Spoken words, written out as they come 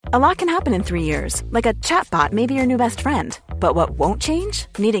A lot can happen in 3 years, like a chatbot may be your new best friend. But what won't change?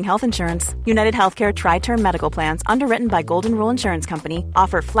 Needing health insurance. United Healthcare Tri-Term Medical Plans, underwritten by Golden Rule Insurance Company,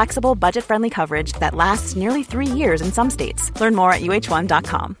 offer flexible, budget-friendly coverage that lasts nearly 3 years in some states. Learn more at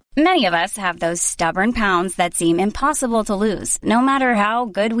uh1.com. Many of us have those stubborn pounds that seem impossible to lose, no matter how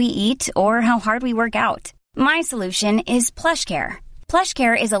good we eat or how hard we work out. My solution is PlushCare.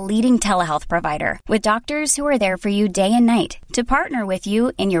 PlushCare is a leading telehealth provider with doctors who are there for you day and night to partner with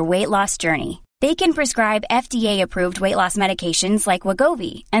you in your weight loss journey. They can prescribe FDA-approved weight loss medications like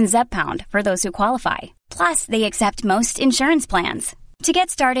Wegovy and Zepbound for those who qualify. Plus, they accept most insurance plans. To get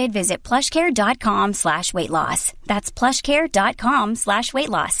started, visit plushcare.com/weightloss. That's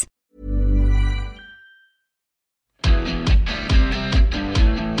plushcare.com/weightloss.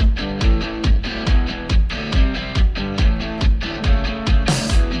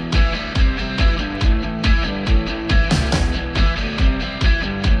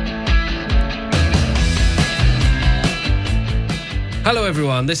 Hello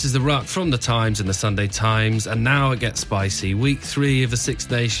everyone, this is The Ruck from The Times and The Sunday Times, and now it gets spicy. Week 3 of the Six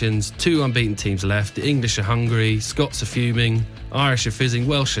Nations, 2 unbeaten teams left. The English are hungry, Scots are fuming, Irish are fizzing,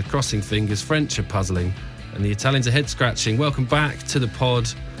 Welsh are crossing fingers, French are puzzling, and the Italians are head-scratching. Welcome back to the pod.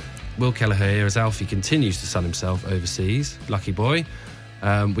 Will Kelleher here as Alfie continues to sun himself overseas. Lucky boy.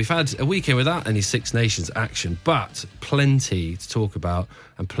 We've had a weekend without any Six Nations action, but plenty to talk about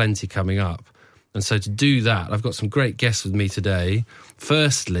and plenty coming up. And so to do that, I've got some great guests with me today.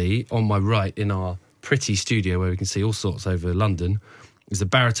 Firstly, on my right in our pretty studio where we can see all sorts over London, is the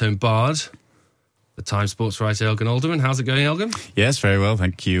baritone bard, the Times sports writer Elgin Alderman. How's it going, Elgin? Yes, very well,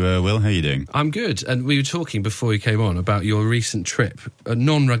 thank you, Will. How are you doing? I'm good. And we were talking before you came on about your recent trip, a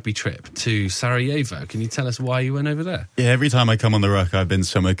non-rugby trip to Sarajevo. Can you tell us why you went over there? Yeah, every time I come on the Ruck, I've been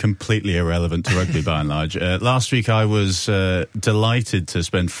somewhere completely irrelevant to rugby by and large. Last week, I was delighted to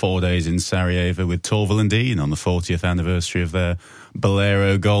spend 4 days in Sarajevo with Torval and Dean on the 40th anniversary of their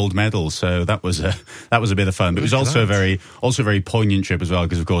Bolero gold medal, so that was a bit of fun. But it was also a very poignant trip as well,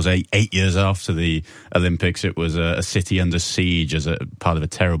 because of course 8 years after the Olympics, it was a city under siege as a part of a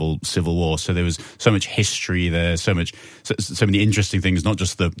terrible civil war. So there was so much history there, so many interesting things, not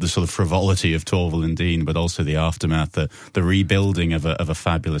just the sort of frivolity of Torval and Dean, but also the aftermath, the rebuilding of a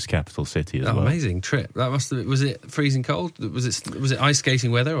fabulous capital city as well. Amazing trip. That must have. Was it freezing cold? Was it ice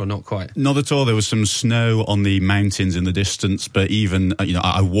skating weather or not quite? Not at all. There was some snow on the mountains in the distance, but even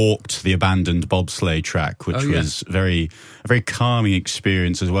I walked the abandoned bobsleigh track, which was a very calming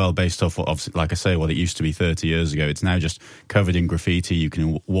experience as well, based off like I say, what it used to be 30 years ago. It's now just covered in graffiti. You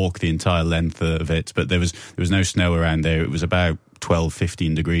can walk the entire length of it, but there was no snow around there. It was about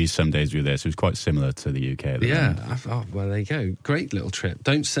 12-15 degrees some days we were there, so it was quite similar to the UK. Well, there you go. Great little trip.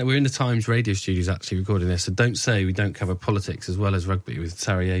 Don't say we're in the Times radio studios actually recording this, so don't say we don't cover politics as well as rugby with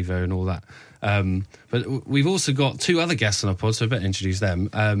Sarajevo and all that. But we've also got 2 other guests on our pod, so I better introduce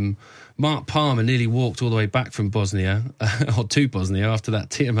them. Mark Palmer nearly walked all the way back from Bosnia, or to Bosnia, after that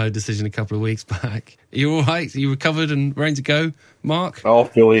TMO decision a couple of weeks back. Are you all right? Are you recovered and ready to go, Mark? Oh,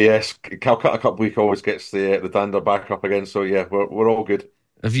 fully, yes. Calcutta Cup week always gets the dander back up again, so yeah, we're all good.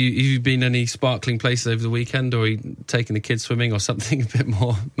 Have you been any sparkling places over the weekend, or are you taking the kids swimming, or something a bit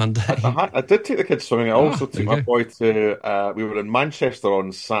more mundane? I did take the kids swimming. I also took my boy to... we were in Manchester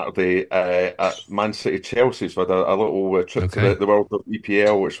on Saturday at Man City Chelsea, so I had a little trip to the World Cup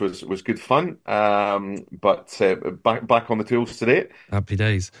EPL, which was good fun. But back on the tools today. Happy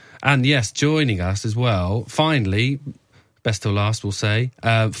days. And yes, joining us as well, finally, best till last, we'll say,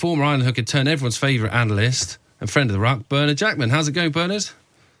 former Ireland hooker turned everyone's favourite analyst and friend of the Ruck, Bernard Jackman. How's it going, Bernard?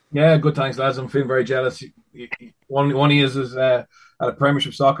 Yeah, good, thanks, lads. I'm feeling very jealous. One of you is at a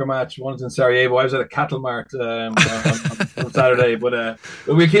Premiership soccer match. One's in Sarajevo. I was at a cattle mart on Saturday. But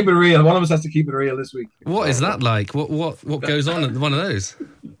we keep it real. One of us has to keep it real this week. What is that like? What goes on at one of those?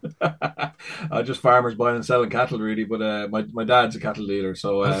 Just farmers buying and selling cattle, really. But my dad's a cattle dealer,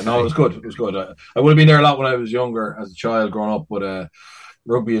 so no, it was good. It was good. I would have been there a lot when I was younger, as a child, growing up. But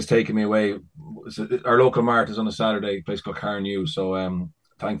rugby has taken me away. Our local mart is on a Saturday, a place called Carnew. So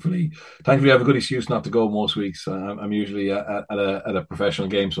thankfully, I have a good excuse not to go most weeks. I'm usually at a professional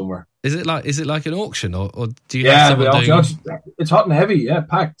game somewhere. Is it like an auction, or do you have someone doing... It's hot and heavy,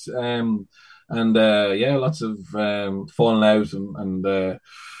 packed, and lots of falling out and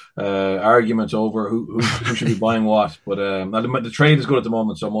arguments over who should be buying what. But the trade is good at the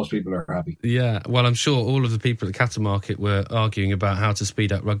moment, so most people are happy. Yeah, well, I'm sure all of the people at the cattle market were arguing about how to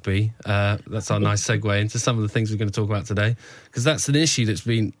speed up rugby. That's our nice segue into some of the things we're going to talk about today, because that's an issue that's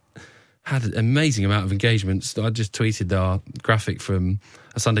had an amazing amount of engagement. I just tweeted our graphic from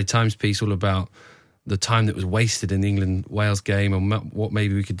a Sunday Times piece all about the time that was wasted in the England-Wales game and what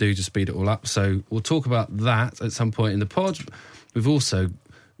maybe we could do to speed it all up. So we'll talk about that at some point in the pod. We've also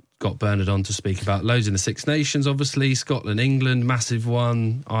got Bernard on to speak about loads in the Six Nations, obviously. Scotland, England, massive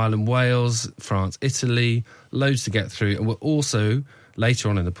one. Ireland, Wales, France, Italy. Loads to get through. And we'll also, later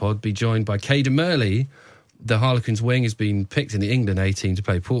on in the pod, be joined by Cadan Murley. The Harlequins wing has been picked in the England A team to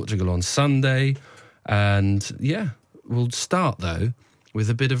play Portugal on Sunday. And, yeah, we'll start, though,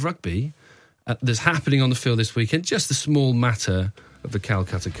 with a bit of rugby that's happening on the field this weekend. Just a small matter of the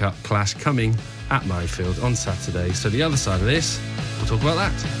Calcutta Cup clash coming at Murrayfield on Saturday. So the other side of this, we'll talk about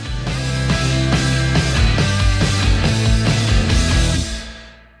that.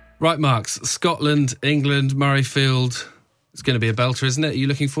 Right, Marks, Scotland, England, Murrayfield. It's going to be a belter, isn't it? Are you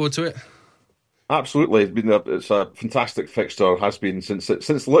looking forward to it? Absolutely, it's a fantastic fixture. Has been since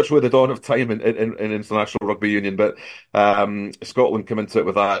literally the dawn of time in international rugby union. But Scotland come into it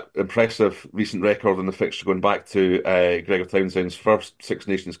with that impressive recent record in the fixture, going back to Gregor Townsend's first Six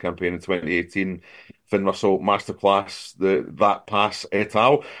Nations campaign in 2018. Finn Russell masterclass, that pass et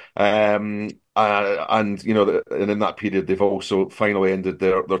al. And in that period, they've also finally ended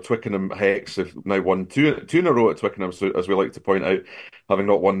their Twickenham Hex. They've now won two in a row at Twickenham, so, as we like to point out, having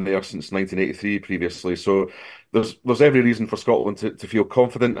not won there since 1983 previously. So there's every reason for Scotland to feel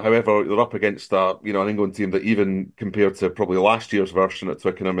confident. However, they're up against an England team that, even compared to probably last year's version at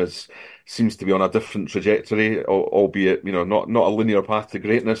Twickenham, seems to be on a different trajectory, albeit not a linear path to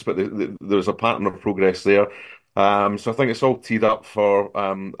greatness, but there's a pattern of progress there. So I think it's all teed up for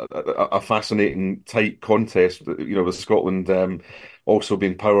a fascinating, tight contest. With Scotland also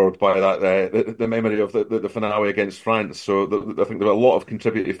being powered by that the memory of the finale against France. So I think there are a lot of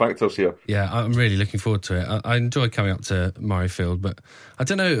contributing factors here. Yeah, I'm really looking forward to it. I enjoy coming up to Murrayfield, but I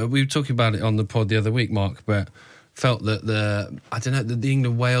don't know. We were talking about it on the pod the other week, Mark, but felt that the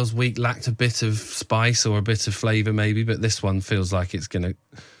England-Wales week lacked a bit of spice or a bit of flavour maybe, but this one feels like it's going to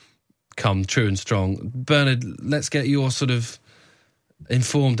come true and strong. Bernard, let's get your sort of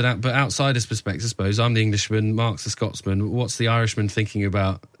informed but outsider's perspective, I suppose. I'm the Englishman, Mark's the Scotsman. What's the Irishman thinking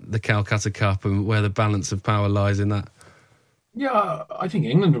about the Calcutta Cup and where the balance of power lies in that? Yeah, I think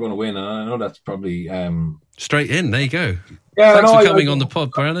England are going to win, and I know that's probably straight in. There you go. Yeah, thanks for coming on the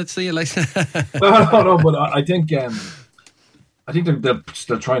pod, Bernard. See you later. no, but I think they'll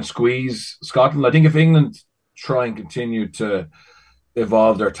try and squeeze Scotland. I think if England try and continue to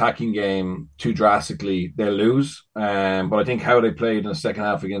evolve their attacking game too drastically, they'll lose. But I think how they played in the second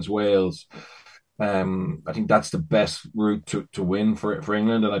half against Wales, I think that's the best route to win for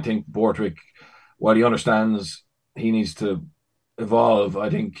England. And I think Borthwick, while he understands he needs to evolve, I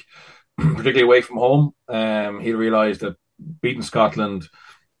think particularly away from home, he'll realise that beating Scotland,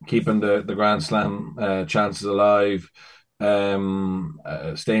 keeping the Grand Slam chances alive,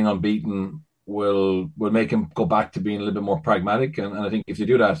 staying unbeaten, will make him go back to being a little bit more pragmatic, and I think if they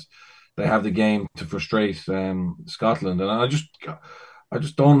do that, they have the game to frustrate Scotland. And I just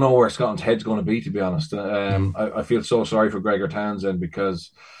don't know where Scotland's head's going to be, to be honest. I feel so sorry for Gregor Townsend, because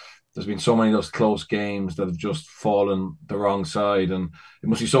there's been so many of those close games that have just fallen the wrong side, and it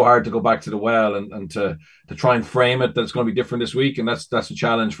must be so hard to go back to the well and to try and frame it that it's going to be different this week, and that's a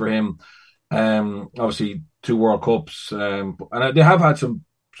challenge for him. Obviously 2 World Cups, and they have had some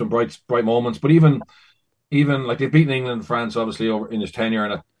bright moments, but even like they've beaten England and France obviously over in his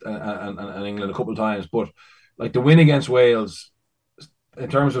tenure, and England a couple of times, but like the win against Wales, in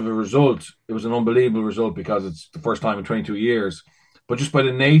terms of a result, it was an unbelievable result because it's the first time in 22 years. But just by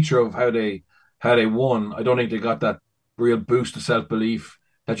the nature of how they won, I don't think they got that real boost of self-belief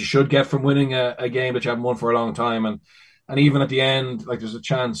that you should get from winning a game that you haven't won for a long time. And even at the end, like there's a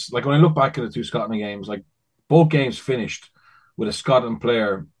chance, like when I look back at the 2 Scotland games, like both games finished with a Scotland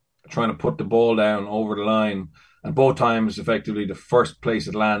player trying to put the ball down over the line, and both times effectively the first place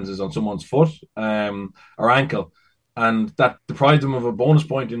it lands is on someone's foot or ankle, and that deprived them of a bonus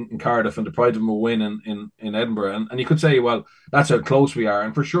point in Cardiff and deprived them of a win in Edinburgh. And you could say, well, that's how close we are,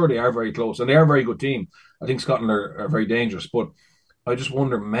 and for sure they are very close, and they are a very good team. I think Scotland are very dangerous, but I just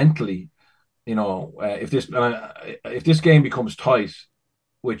wonder mentally, if this game becomes tight,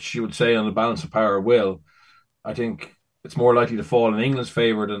 which you would say on the balance of power will, I think it's more likely to fall in England's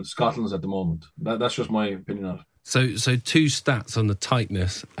favour than Scotland's at the moment. That's just my opinion on it. So 2 stats on the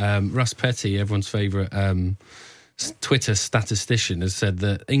tightness. Russ Petty, everyone's favourite Twitter statistician, has said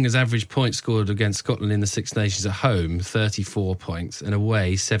that England's average points scored against Scotland in the Six Nations at home, 34 points, and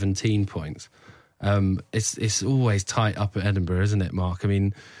away, 17 points. It's always tight up at Edinburgh, isn't it, Mark? I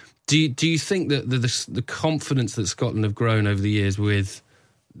mean, do you think that the confidence that Scotland have grown over the years with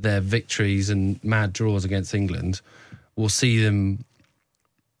their victories and mad draws against England will see them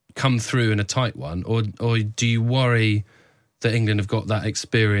come through in a tight one, or do you worry that England have got that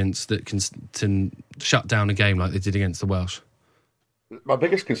experience that can shut down a game like they did against the Welsh? My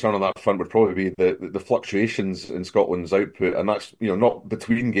biggest concern on that front would probably be the fluctuations in Scotland's output, and that's not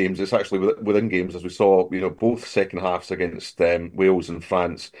between games. It's actually within games, as we saw. Both second halves against Wales and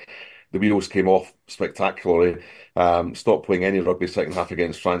France, the wheels came off spectacularly. Stopped playing any rugby second half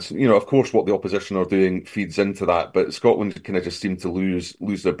against France. Of course, what the opposition are doing feeds into that, but Scotland kind of just seem to lose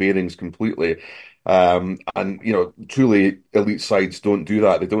their bearings completely. Truly elite sides don't do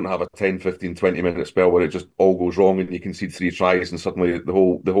that. They don't have a 10, 15, 20-minute spell where it just all goes wrong and you concede 3 tries and suddenly the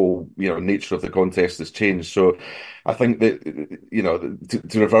whole nature of the contest has changed. So I think that,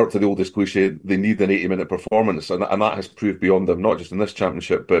 to revert to the oldest cliche, they need an 80-minute performance, and that has proved beyond them, not just in this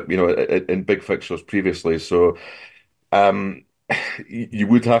championship, but, in big fixtures previously. So, you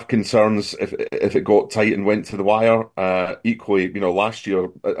would have concerns if it got tight and went to the wire. Equally, last year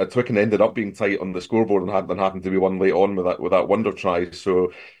Twickenham ended up being tight on the scoreboard and having to be one late on with that wonder try.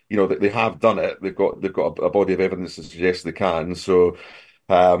 So, they have done it. They've got a body of evidence to suggest they can. So,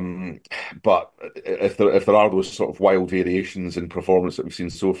 but if there are those sort of wild variations in performance that we've seen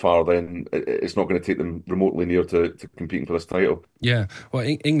so far, then it's not going to take them remotely near to competing for this title. Yeah, well,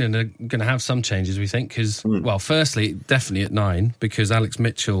 England are going to have some changes, we think, because, well, firstly, definitely at 9, because Alex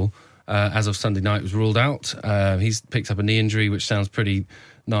Mitchell, as of Sunday night, was ruled out. He's picked up a knee injury, which sounds pretty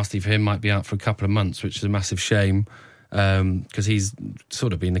nasty for him, might be out for a couple of months, which is a massive shame, because he's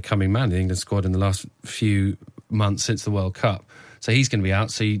sort of been the coming man in the England squad in the last few months since the World Cup. So he's going to be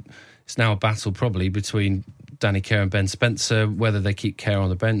out. So it's now a battle probably between Danny Kerr and Ben Spencer. Whether they keep Kerr on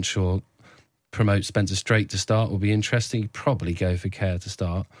the bench or promote Spencer straight to start will be interesting. You'd probably go for Kerr to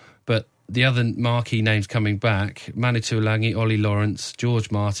start. But the other marquee names coming back, Manu Tuilagi, Ollie Lawrence, George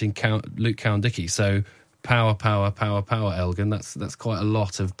Martin, Luke Cowan-Dickie. So power, Elgin. That's quite a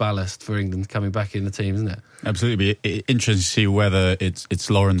lot of ballast for England coming back in the team, isn't it? Absolutely. Be interesting to see whether it's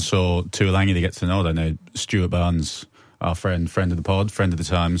Lawrence or Tuilagi that gets the nod. I know Stuart Barnes, our friend of the pod, friend of the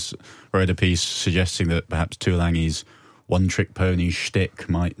Times, wrote a piece suggesting that perhaps Tuilagi's one-trick pony shtick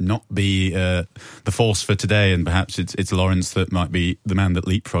might not be the force for today, and perhaps it's Lawrence that might be the man that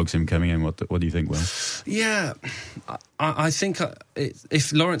leapfrogs him coming in. What do you think, Will? Yeah, I think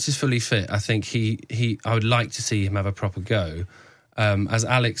if Lawrence is fully fit, I think I would like to see him have a proper go. As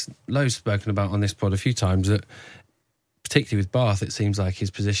Alex Lowe's spoken about on this pod a few times, that particularly with Bath, it seems like his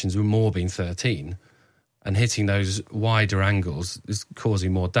positions were more being 13. And hitting those wider angles is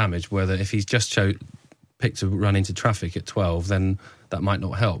causing more damage, whether if he's just picked to run into traffic at 12, then that might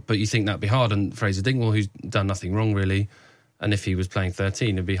not help. But you think that'd be hard on Fraser Dingwall, who's done nothing wrong, really. And if he was playing 13,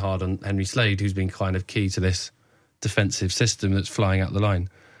 it'd be hard on Henry Slade, who's been kind of key to this defensive system that's flying out the line.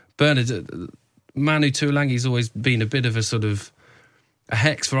 Manu Tuilagi's always been a bit of a sort of a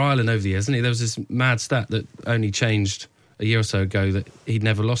hex for Ireland over the years, hasn't he? There was this mad stat that only changed a year or so ago that he'd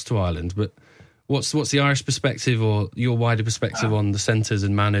never lost to Ireland, but What's the Irish perspective or your wider perspective on the centres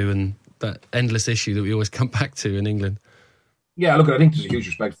and Manu and that endless issue that we always come back to in England? Yeah, look, I think there's a huge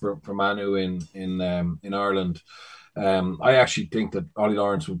respect for Manu in Ireland. I actually think that Ollie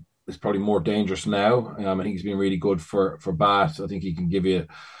Lawrence is probably more dangerous now. I think he's been really good for Bath. I think he can give you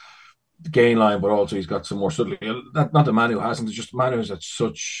the gain line, but also he's got some more subtlety. Not that Manu hasn't. It's just Manu is at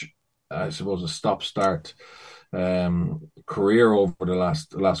such, I suppose, a stop-start career over the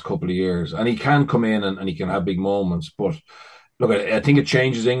last couple of years, and he can come in and he can have big moments. But look, I think it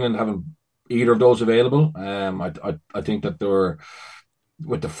changes England having either of those available. I think that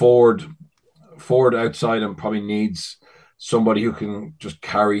with the forward outside and probably needs somebody who can just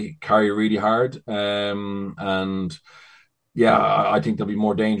carry really hard. And yeah, I think they'll be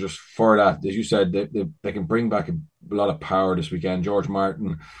more dangerous for that. As you said, they can bring back a lot of power this weekend. George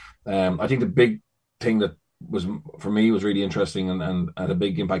Martin. I think the big thing that was for me was really interesting and had a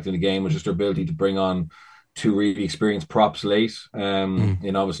big impact in the game was just their ability to bring on 2 really experienced props late.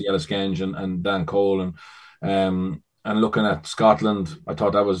 In obviously Ellis Genge and Dan Cole and looking at Scotland, I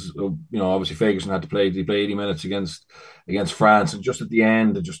thought that was obviously Ferguson had to play. He played 80 minutes against France, and just at the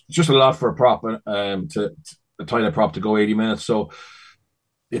end, just a lot for a prop to tie a prop to go 80 minutes. So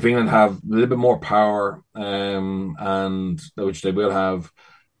if England have a little bit more power, and which they will have,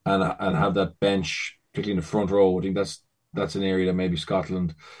 and have that bench, particularly in the front row, I think that's an area that maybe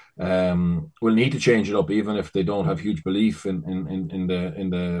Scotland will need to change it up, even if they don't have huge belief in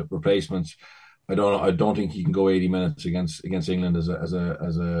the replacements. I don't think you can go 80 minutes against England as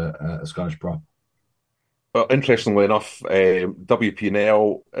a Scottish prop. Well, interestingly enough,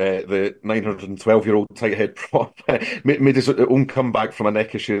 WPNL, the 912-year-old tight head prop, made his own comeback from a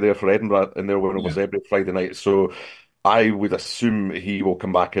neck issue there for Edinburgh in their win over Zebra Friday night. So I would assume he will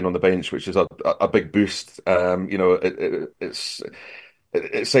come back in on the bench, which is a big boost.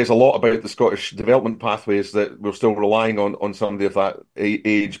 It says a lot about the Scottish development pathways that we're still relying on somebody of that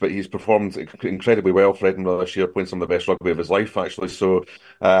age, but he's performed incredibly well for Edinburgh this year, playing some of the best rugby of his life, actually. So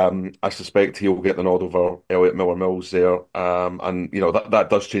I suspect he'll get the nod over Elliot Miller-Mills there. And that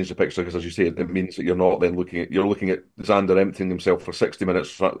does change the picture because, as you say, it means that you're not then looking at Xander emptying himself for 60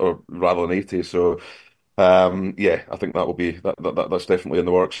 minutes or rather than 80. So I think that's definitely in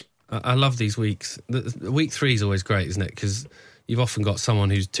the works. I love these weeks. The week 3 is always great, isn't it? Because you've often got someone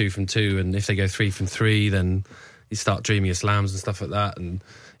who's 2 from 2, and if they go 3 from 3, then you start dreaming of slams and stuff like that. And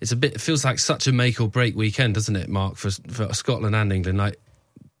it feels like such a make or break weekend, doesn't it, Mark, for Scotland and England? Like,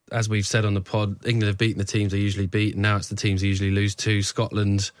 as we've said on the pod, England have beaten the teams they usually beat, and now it's the teams they usually lose to.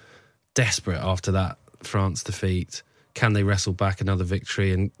 Scotland, desperate after that France defeat. Can they wrestle back another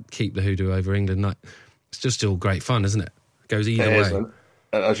victory and keep the hoodoo over England? Like, it's just still great fun, isn't it? It goes either way.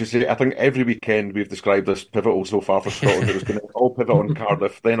 As you say, I think every weekend we've described as pivotal so far for Scotland. It was going to all pivot on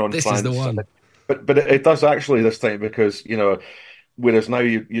Cardiff, then on this France. This is the one. But it does actually this time because, whereas now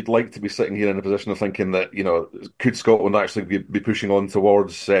you'd like to be sitting here in a position of thinking that, could Scotland actually be pushing on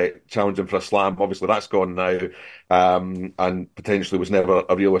towards challenging for a slam? Obviously, that's gone now, and potentially was never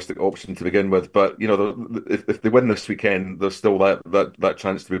a realistic option to begin with. But, if they win this weekend, there's still that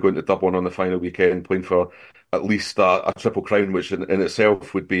chance to be going to Dublin on the final weekend, playing for at least a triple crown, which in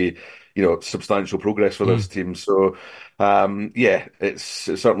itself would be, substantial progress for this team. So, it's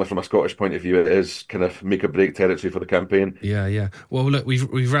certainly from a Scottish point of view, it is kind of make or break territory for the campaign. Yeah. Well, look,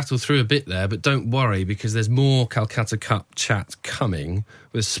 we've rattled through a bit there, but don't worry because there's more Calcutta Cup chat coming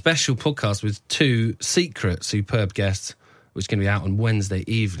with a special podcast with 2 secret superb guests, which is going to be out on Wednesday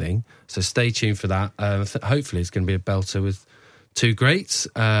evening. So stay tuned for that. Hopefully, it's going to be a belter with 2 greats.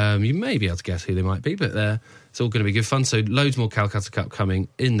 You may be able to guess who they might be, but it's all going to be good fun. So loads more Calcutta Cup coming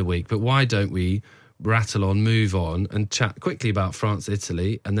in the week. But why don't we rattle on, move on, and chat quickly about France,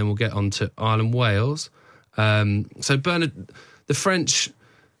 Italy, and then we'll get on to Ireland, Wales. So Bernard, the French,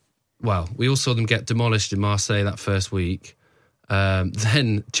 well, we all saw them get demolished in Marseille that first week.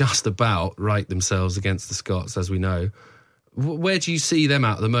 Then just about right themselves against the Scots, as we know. Where do you see them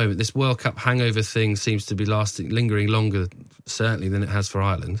at the moment? This World Cup hangover thing seems to be lingering longer, certainly, than it has for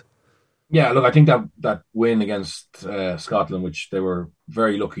Ireland. Yeah, look, I think that win against Scotland, which they were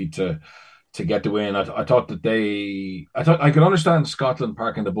very lucky to get the win. I thought I could understand Scotland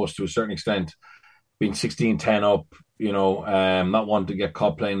parking the bus to a certain extent, being 16-10 up, not wanting to get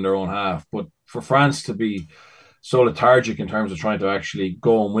caught playing their own half. But for France to be so lethargic in terms of trying to actually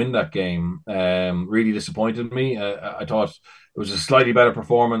go and win that game really disappointed me. I thought it was a slightly better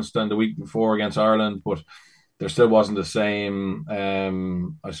performance than the week before against Ireland, but there still wasn't the same,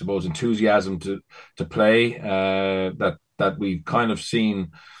 I suppose, enthusiasm to play that we've kind of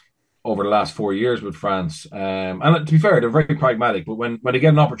seen over the last 4 years with France. And to be fair, they're very pragmatic, but when they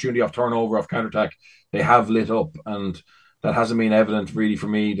get an opportunity off turnover, off counter-attack, they have lit up, and that hasn't been evident really for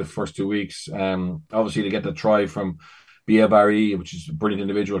me the first 2 weeks. Obviously, they get the try from Bia Barry, which is a brilliant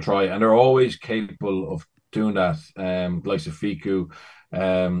individual try, and they're always capable of doing that. Likes of Fiku,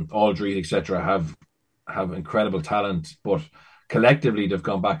 Aldry, etc., have incredible talent, but collectively they've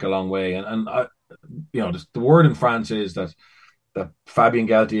gone back a long way. And the word in France is that Fabien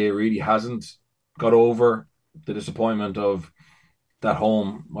Galtier really hasn't got over the disappointment of that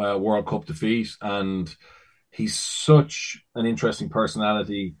home World Cup defeat, and he's such an interesting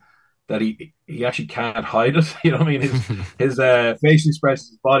personality that he actually can't hide it. You know what I mean? His facial expressions,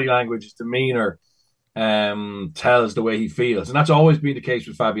 his body language, his demeanor tells the way he feels, and that's always been the case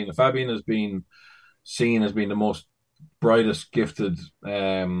with Fabien. Fabien has been seen as being the most brightest, gifted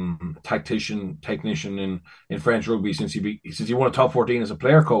technician in French rugby since he won a top 14 as a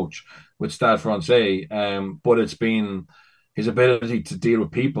player coach with Stade Francais. But it's been his ability to deal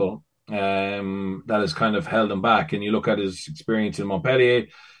with people that has kind of held him back. And you look at his experience in Montpellier,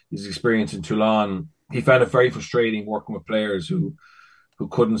 his experience in Toulon. He found it very frustrating working with players who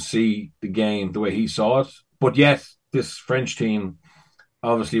couldn't see the game the way he saw it. But yet, this French team,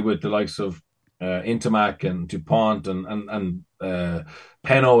 obviously with the likes of Intermac and Dupont and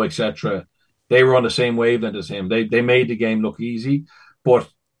Penaud, etc., they were on the same wavelength as him. They made the game look easy, but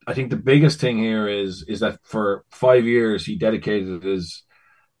I think the biggest thing here is that for 5 years he dedicated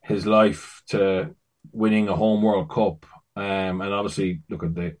his life to winning a home World Cup, and obviously look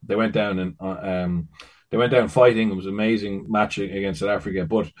at they went down and they went down fighting. It was an amazing match against South Africa,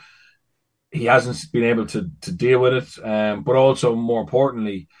 but he hasn't been able to deal with it. But also more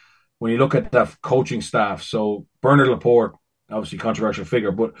importantly, when you look at that coaching staff, so Bernard Laporte, obviously controversial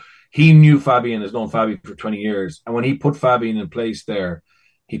figure, but he knew Fabian, has known Fabian for 20 years. And when he put Fabian in place there,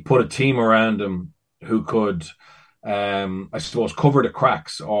 he put a team around him who could, I suppose, cover the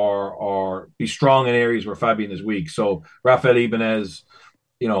cracks or be strong in areas where Fabian is weak. So Rafael Ibanez,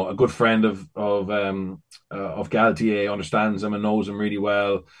 a good friend of Galtier, understands him and knows him really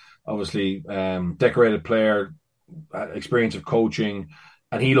well. Obviously, decorated player, experience of coaching,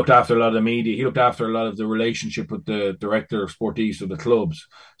 and he looked after a lot of the media. He looked after a lot of the relationship with the director of sportives of the clubs.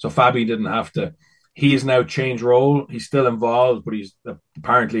 So Fabi didn't have to. He has now changed role. He's still involved, but he's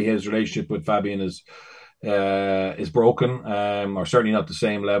apparently his relationship with Fabian is broken, or certainly not the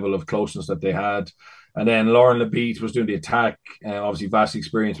same level of closeness that they had. And then Lauren Labitte was doing the attack. Obviously, vast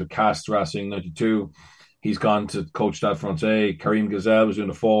experience with Castres Racing 92. He's gone to coach Stade Francais. Karim Gazelle was doing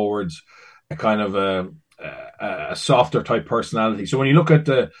the forwards, a kind of a softer type personality. So when you look at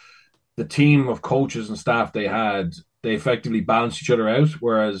the team of coaches and staff they had, they effectively balanced each other out.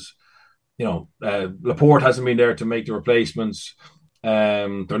 Whereas, Laporte hasn't been there to make the replacements. They're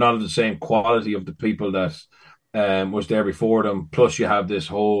not of the same quality of the people that was there before them. Plus, you have this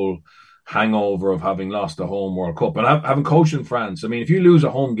whole hangover of having lost the home World Cup and having coached in France. I mean, if you lose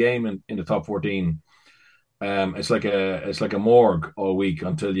a home game in the top 14, it's like a morgue all week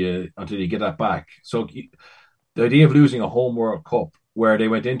until you get that back. So the idea of losing a home World Cup, where they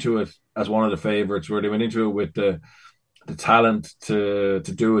went into it as one of the favourites, where they went into it with the talent to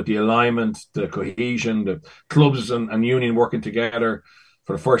do it, the alignment, the cohesion, the clubs and union working together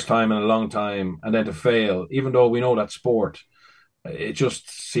for the first time in a long time, and then to fail, even though we know that sport, it just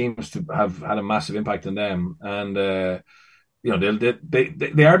seems to have had a massive impact on them. And they are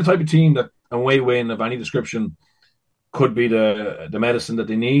the type of team that a away win of any description could be the medicine that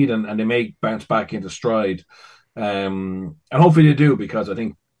they need, and they may bounce back into stride. And hopefully they do, because I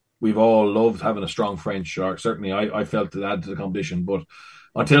think we've all loved having a strong French, or certainly I felt it added to the competition. But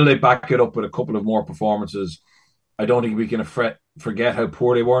until they back it up with a couple of more performances, I don't think we can forget how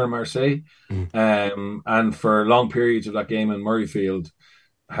poor they were in Marseille. And for long periods of that game in Murrayfield,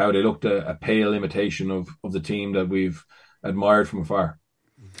 how they looked a pale imitation of the team that we've admired from afar.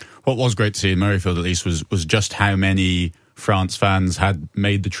 What was great to see in Murrayfield, at least, was just how many France fans had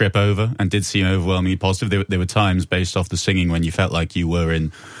made the trip over and did seem overwhelmingly positive. There were times, based off the singing, when you felt like you were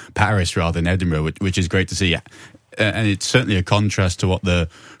in Paris rather than Edinburgh, which is great to see. And it's certainly a contrast to what the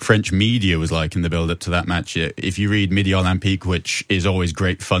French media was like in the build-up to that match. If you read Midi Olympique, which is always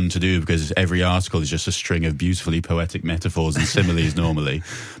great fun to do because every article is just a string of beautifully poetic metaphors and similes normally.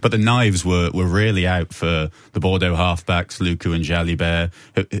 But the knives were really out for the Bordeaux halfbacks, Lucu and Jalibert,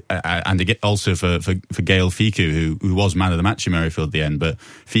 and also for Gaël Ficou, who was man of the match in Murrayfield at the end. But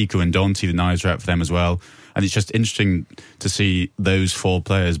Ficou and Danty, the knives were out for them as well. And it's just interesting to see those four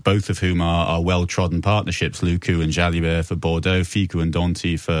players, both of whom are well-trodden partnerships, Lucu and Jalibert for Bordeaux, Ficou and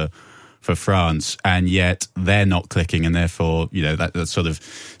Danty for France, and yet they're not clicking, and therefore, that's sort of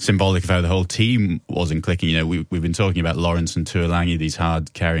symbolic of how the whole team wasn't clicking. We've been talking about Lawrence and Tuolangi, these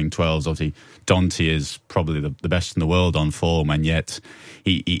hard-carrying 12s. Obviously, Danty is probably the best in the world on form, and yet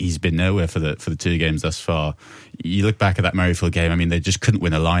he's been nowhere for the two games thus far. You look back at that Murrayfield game, I mean, they just couldn't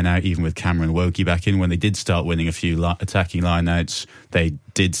win a line-out, even with Cameron Wokey back in. When they did start winning a few attacking line-outs, they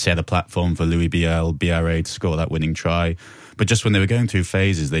did set a platform for Louis Biarré to score that winning try. But just when they were going through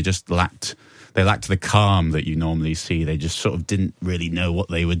phases, they just lacked the calm that you normally see. They just sort of didn't really know what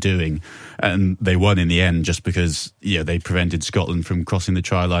they were doing. And they won in the end just because they prevented Scotland from crossing the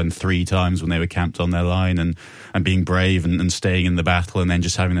try line 3 times when they were camped on their line, and being brave and staying in the battle, and then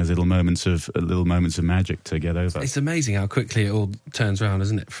just having those little moments of magic to get over. It's amazing how quickly it all turns around,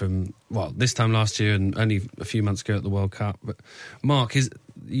 isn't it? From this time last year and only a few months ago at the World Cup. But Mark,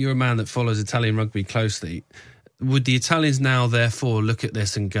 you're a man that follows Italian rugby closely. Would the Italians now therefore look at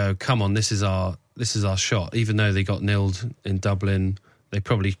this and go, come on, this is our shot, even though they got nilled in Dublin, they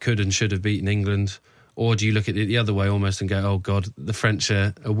probably could and should have beaten England? Or do you look at it the other way almost and go, oh God, the French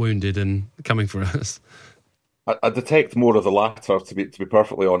are wounded and coming for us? I detect more of the latter, to be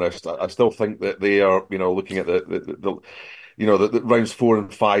perfectly honest. I still think that they are, looking at the rounds 4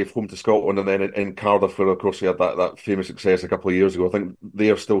 and 5, home to Scotland, and then in Cardiff, where of course we had that famous success a couple of years ago. I think they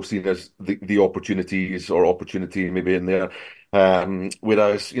are still seen as the opportunities, or opportunity maybe in there.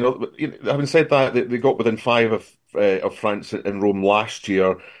 Whereas, having said that, they got within 5 of France in Rome last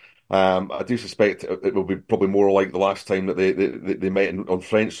year. I do suspect it will be probably more like the last time that they met on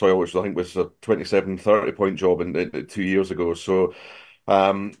French soil, which I think was a 27-30 point job in 2 years ago. So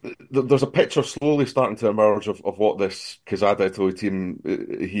there's a picture slowly starting to emerge of what this Calcutta Italy team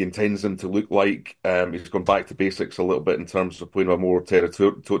he intends them to look like. He's gone back to basics a little bit in terms of playing a more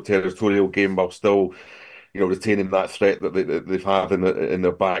territorial game while still retaining that threat that they've had in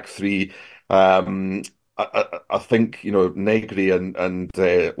their back three. I think Negri and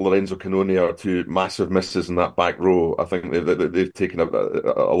Lorenzo Canoni are two massive misses in that back row. I think they've taken a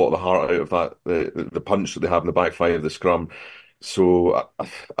lot of the heart out of that the punch that they have in the back five of the scrum. So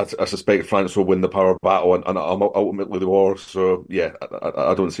I suspect France will win the power battle and ultimately the war. So yeah,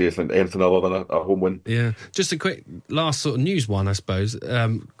 I don't see anything other than a home win. Yeah, just a quick last sort of news one, I suppose.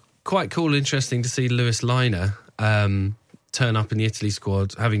 Quite cool, interesting to see Lewis Liner turn up in the Italy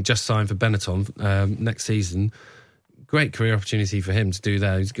squad, having just signed for Benetton next season. Great career opportunity for him to do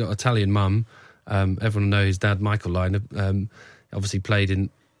that. He's got an Italian mum. Everyone knows his dad, Michael Liner, obviously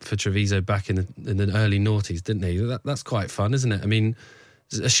played for Treviso back in the early noughties, didn't he? That's quite fun, isn't it? I mean,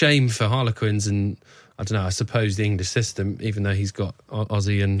 it's a shame for Harlequins and, I don't know, I suppose the English system, even though he's got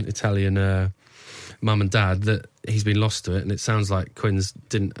Aussie and Italian mum and dad, that he's been lost to it. And it sounds like Quins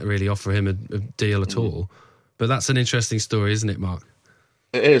didn't really offer him a deal at all. But that's an interesting story, isn't it, Mark?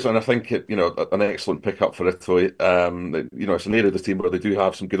 It is, and I think an excellent pickup for Italy. It's an area of the team where they do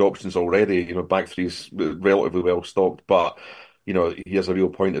have some good options already. Back three's relatively well stocked, but he has a real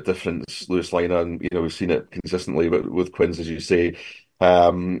point of difference, Lewis Lina, and we've seen it consistently with Quins, as you say.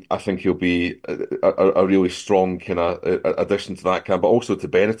 I think he'll be a really strong kind of addition to that camp, but also to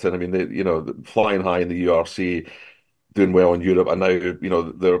Benetton. I mean, flying high in the URC, doing well in Europe, and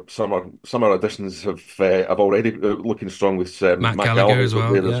now their summer additions have already looking strong with Matt Gallagher as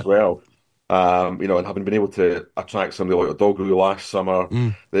well. As well. And having been able to attract somebody like Doglu last summer,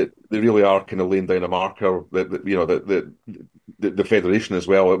 that they really are kind of laying down a marker. The federation as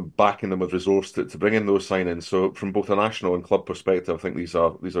well, backing them with resource to bring in those signings. So from both a national and club perspective, I think these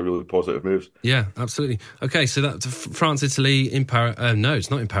are really positive moves. Yeah, absolutely. Okay, so that's France, Italy in Paris. No, it's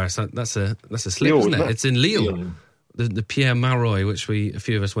not in Paris. That's a slip, isn't it? It's in Lille. The Pierre Maroy, which a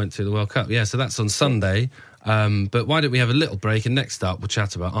few of us went to the World Cup. Yeah, so that's on Sunday. But why don't we have a little break, and next up we'll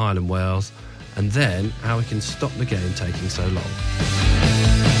chat about Ireland, Wales, and then how we can stop the game taking so long.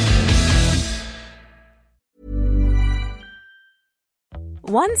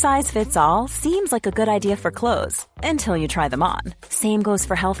 One size fits all seems like a good idea for clothes until you try them on. Same goes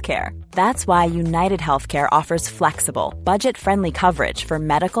for healthcare. That's why United Healthcare offers flexible, budget-friendly coverage for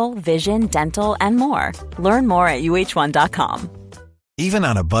medical, vision, dental, and more. Learn more at uh1.com. Even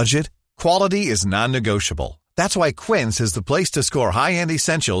on a budget, quality is non-negotiable. That's why Quince is the place to score high-end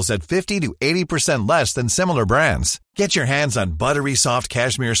essentials at 50 to 80% less than similar brands. Get your hands on buttery soft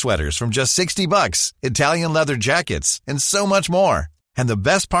cashmere sweaters from just $60, Italian leather jackets, and so much more. And the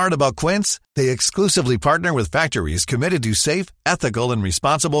best part about Quince, they exclusively partner with factories committed to safe, ethical, and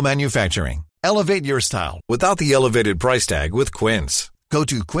responsible manufacturing. Elevate your style without the elevated price tag with Quince. Go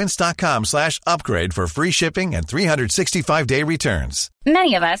to quince.com/upgrade for free shipping and 365-day returns.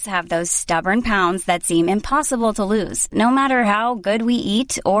 Many of us have those stubborn pounds that seem impossible to lose, no matter how good we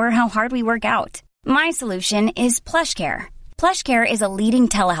eat or how hard we work out. My solution is PlushCare. PlushCare is a leading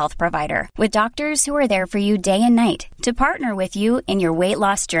telehealth provider with doctors who are there for you day and night to partner with you in your weight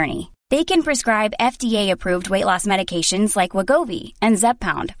loss journey. They can prescribe FDA-approved weight loss medications like Wegovy and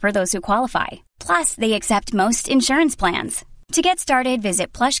Zepbound for those who qualify. Plus, they accept most insurance plans. To get started,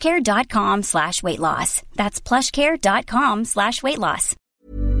 visit plushcare.com/weightloss. That's plushcare.com/weightloss.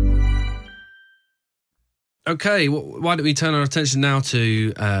 Okay, why don't we turn our attention now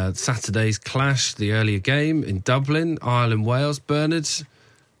to Saturday's clash, the earlier game in Dublin, Ireland-Wales. Bernard,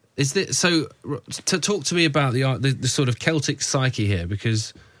 talk to me about the sort of Celtic psyche here,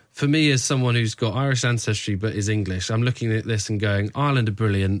 because for me, as someone who's got Irish ancestry but is English, I'm looking at this and going, Ireland are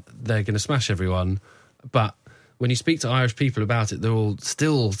brilliant, they're going to smash everyone. But when you speak to Irish people about it, they're all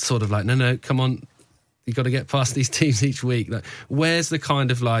still sort of like, no, come on, you've got to get past these teams each week. Like, where's the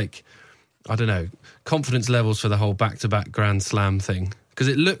kind of I don't know, confidence levels for the whole back-to-back Grand Slam thing? Because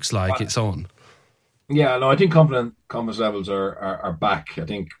it looks like it's on. Yeah, no, I think confidence levels are back. I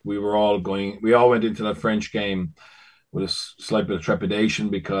think we all went into that French game with a slight bit of trepidation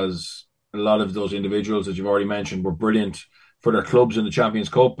because a lot of those individuals that you've already mentioned were brilliant for their clubs in the Champions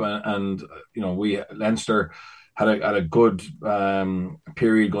Cup, and Leinster had a good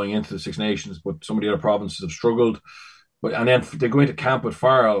period going into the Six Nations, but some of the other provinces have struggled. And then they go into camp with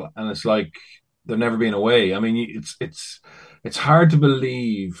Farrell, and it's like they've never been away. I mean, it's hard to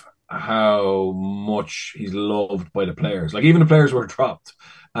believe how much he's loved by the players. Like, even the players who were dropped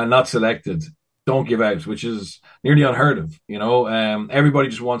and not selected don't give out, which is nearly unheard of. Everybody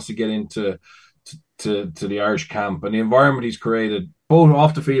just wants to get into the Irish camp, and the environment he's created, both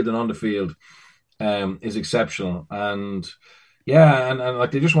off the field and on the field, is exceptional. And Yeah, and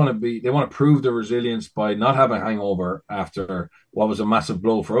like they just they want to prove their resilience by not having a hangover after what was a massive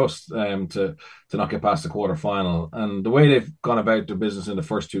blow for us to not get past the quarter final. And the way they've gone about their business in the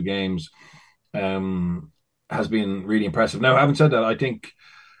first two games has been really impressive. Now, having said that, I think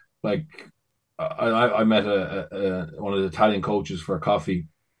like I met one of the Italian coaches for a coffee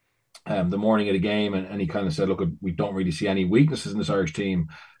the morning of the game, and he kind of said, "Look, we don't really see any weaknesses in this Irish team."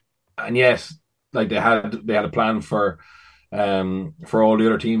 And yes, like they had a plan for all the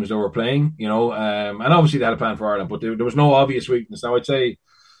other teams that were playing, and obviously they had a plan for Ireland, but there was no obvious weakness. Now I'd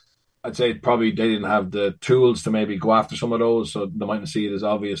say probably they didn't have the tools to maybe go after some of those, so they mightn't see it as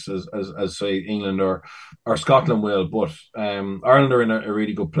obvious as say England or Scotland will. But Ireland are in a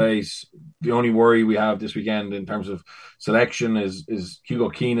really good place. The only worry we have this weekend in terms of selection is Hugo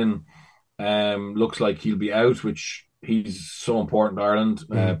Keenan. Looks like he'll be out, which he's so important to Ireland,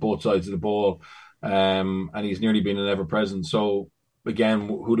 both sides of the ball, and he's nearly been an ever present. So again,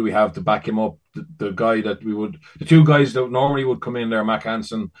 who do we have to back him up? The two guys that normally would come in there, Mac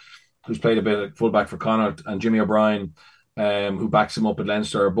Hansen, who's played a bit of fullback for Connacht, and Jimmy O'Brien, who backs him up at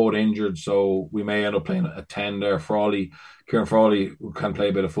Leinster, are both injured, so we may end up playing a 10 there. Kieran Frawley, who can play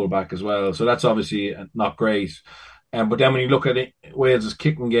a bit of fullback as well. So that's obviously not great. But then when you look at it, Wales'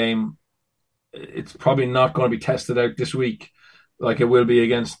 kicking game, it's probably not going to be tested out this week like it will be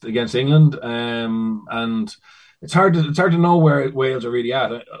against England. And it's hard to know where Wales are really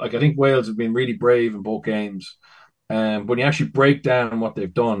at. Like I think Wales have been really brave in both games. When you actually break down what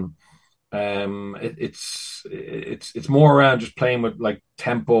they've done, it's more around just playing with like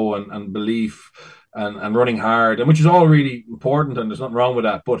tempo and belief and running hard, and which is all really important, and there's nothing wrong with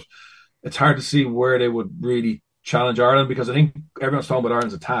that. But it's hard to see where they would really challenge Ireland, because I think everyone's talking about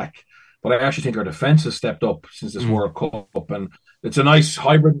Ireland's attack, but I actually think our defence has stepped up since this World Cup, and it's a nice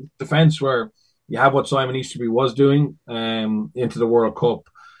hybrid defence where you have what Simon Easterby was doing into the World Cup,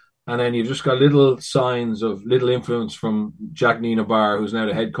 and then you've just got little signs of little influence from Jack Nienaber, who's now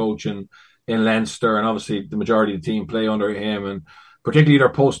the head coach in Leinster, and obviously the majority of the team play under him, and particularly their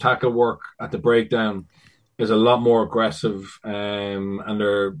post-tackle work at the breakdown is a lot more aggressive, and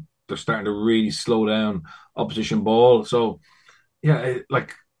they're starting to really slow down opposition ball. So, yeah,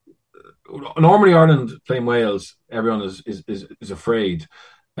 like normally Ireland playing Wales, everyone is afraid,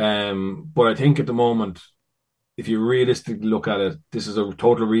 but I think at the moment, if you realistically look at it, this is a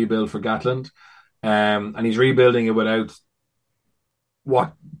total rebuild for Gatland, and he's rebuilding it without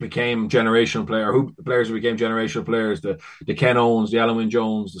what became generational players who became generational players, the Ken Owens, the Alan Wynne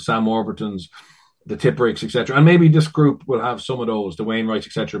Jones, the Sam Warburtons, the Tipperichs, etc. And maybe this group will have some of those, the Wainwrights,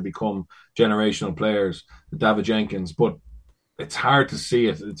 etc., become generational players, the David Jenkins, but it's hard to see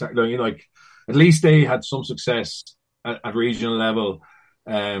it. It's like at least they had some success at regional level.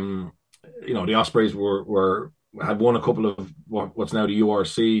 The Ospreys had won a couple of what's now the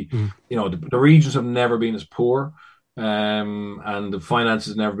URC. The regions have never been as poor, and the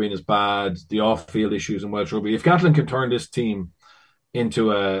finances have never been as bad. The off-field issues in Welsh rugby. If Gatland can turn this team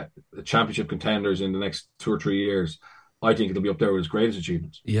into a championship contenders in the next 2 or 3 years, I think it'll be up there with his greatest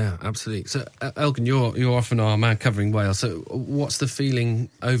achievements. Yeah, absolutely. So, Elgin, you're often our man covering Wales. So, what's the feeling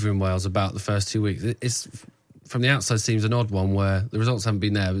over in Wales about the first 2 weeks? It's from the outside seems an odd one where the results haven't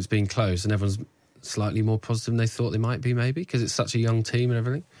been there, but it's been close, and everyone's slightly more positive than they thought they might be, maybe because it's such a young team and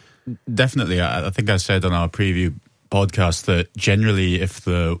everything. Definitely, I think I said on our preview podcast that generally,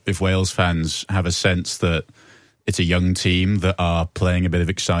 if Wales fans have a sense that it's a young team that are playing a bit of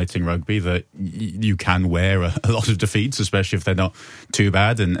exciting rugby, that you can wear a lot of defeats, especially if they're not too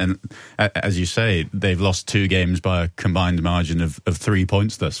bad. And as you say, they've lost 2 games by a combined margin of 3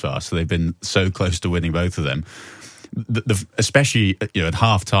 points thus far. So they've been so close to winning both of them. Especially at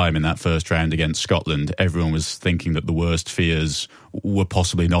half time in that first round against Scotland, everyone was thinking that the worst fears were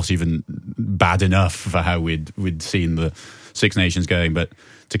possibly not even bad enough for how we'd seen the Six Nations going. But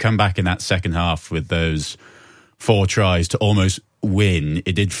to come back in that second half with those 4 tries to almost win,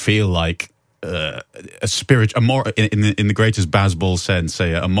 it did feel like a moral, in the greatest Bazball sense,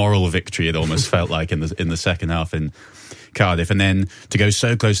 a moral victory. It almost felt like in the second half in Cardiff, and then to go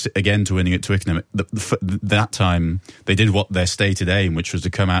so close again to winning at Twickenham. That time they did what their stated aim, which was to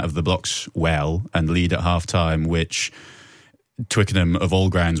come out of the blocks well and lead at half time, which Twickenham of all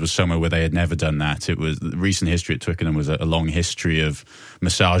grounds was somewhere where they had never done that. It was recent history at Twickenham was a long history of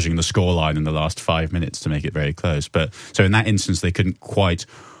massaging the scoreline in the last 5 minutes to make it very close. But so in that instance they couldn't quite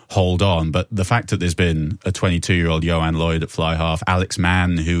hold on. But the fact that there's been a 22-year-old Johan Lloyd at fly half, Alex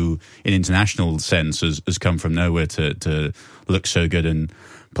Mann, who in international sense has come from nowhere to look so good and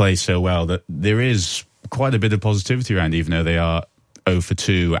play so well, that there is quite a bit of positivity around, even though they are 0 for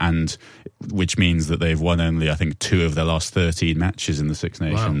 2, and which means that they've won only, I think, 2 of their last 13 matches in the Six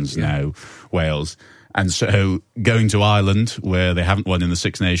Nations now, Wales. And so going to Ireland, where they haven't won in the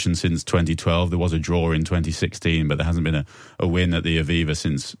Six Nations since 2012, there was a draw in 2016, but there hasn't been a win at the Aviva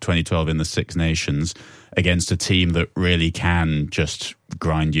since 2012 in the Six Nations, against a team that really can just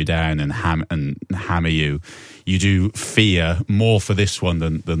grind you down and hammer you. You do fear more for this one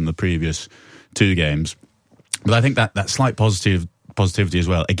than the previous 2 games. But I think that slight positivity as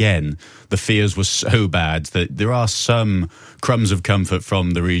well. Again, the fears were so bad that there are some crumbs of comfort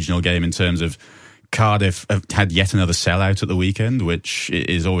from the regional game in terms of Cardiff had yet another sellout at the weekend, which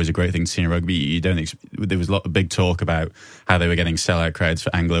is always a great thing to see in rugby. There was a lot of big talk about how they were getting sellout crowds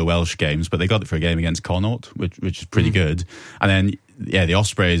for Anglo-Welsh games, but they got it for a game against Connaught, which is pretty good. And then, the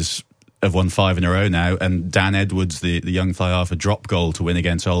Ospreys have won 5 in a row now, and Dan Edwards, the young fly half, a drop goal to win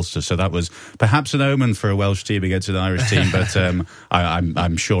against Ulster. So that was perhaps an omen for a Welsh team against an Irish team, but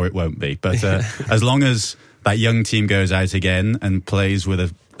I'm sure it won't be. But as long as that young team goes out again and plays with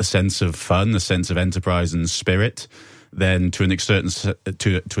a sense of fun, a sense of enterprise and spirit, then to a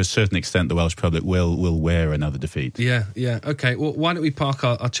certain extent, the Welsh public will wear another defeat. Yeah. Okay, well, why don't we park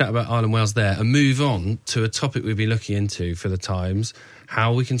our chat about Ireland Wales there and move on to a topic we've been looking into for the Times,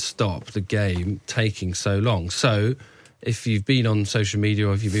 how we can stop the game taking so long. So, if you've been on social media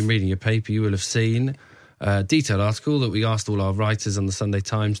or if you've been reading your paper, you will have seen a detailed article that we asked all our writers on the Sunday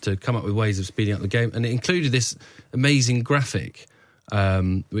Times to come up with ways of speeding up the game, and it included this amazing graphic,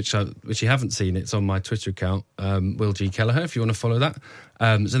 which you haven't seen. It's on my Twitter account, Will G. Kelleher, if you want to follow that.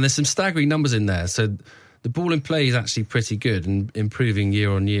 And there's some staggering numbers in there. So the ball in play is actually pretty good and improving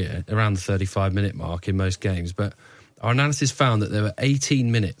year on year, around the 35-minute mark in most games. But our analysis found that there were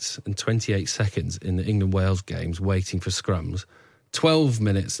 18 minutes and 28 seconds in the England-Wales games waiting for scrums, 12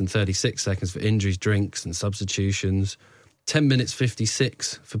 minutes and 36 seconds for injuries, drinks and substitutions, 10 minutes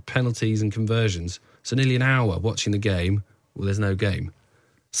 56 for penalties and conversions. So nearly an hour watching the game. Well, there's no game.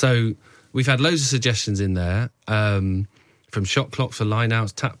 So we've had loads of suggestions in there, from shot clock for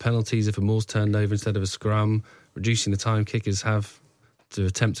line-outs, tap penalties if a maul's turned over instead of a scrum, reducing the time kickers have to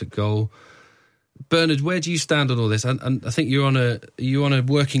attempt at goal. Bernard, where do you stand on all this? And I think you're on a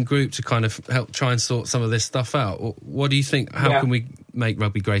working group to kind of help try and sort some of this stuff out. What do you think? How can we make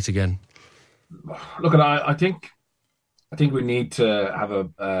rugby great again? Look, I think we need to have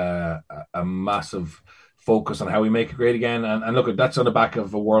a massive focus on how we make it great again. And look, that's on the back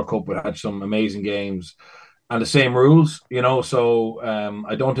of a World Cup that had some amazing games and the same rules, So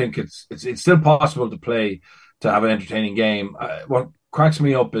I don't think it's still possible to have an entertaining game. What cracks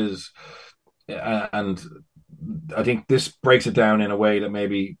me up is, and I think this breaks it down in a way that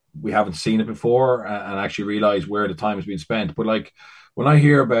maybe we haven't seen it before and actually realize where the time has been spent. But like when I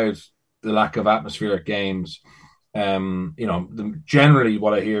hear about the lack of atmosphere at games, generally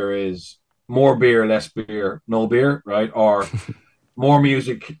what I hear is more beer, less beer, no beer, right? Or more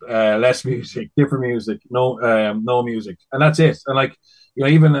music, less music, different music, no music, and that's it. And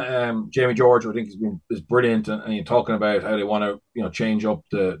even Jamie George, I think is brilliant, and talking about how they want to change up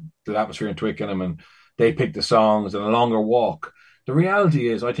the atmosphere in Twickenham, and they pick the songs and a longer walk. The reality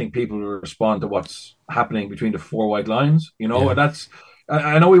is, I think people will respond to what's happening between the 4 white lines, and that's.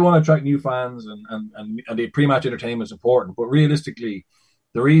 I know we want to attract new fans, and the pre-match entertainment is important, but realistically,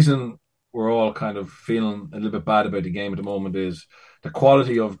 the reason we're all kind of feeling a little bit bad about the game at the moment is the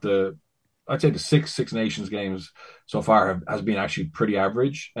quality of I'd say the Six Nations games so far has been actually pretty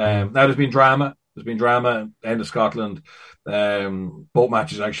average. Now there's been drama. End of Scotland, both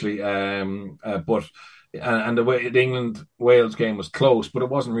matches actually. But the England-Wales game was close, but it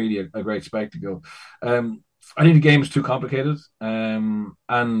wasn't really a great spectacle. I think the game is too complicated.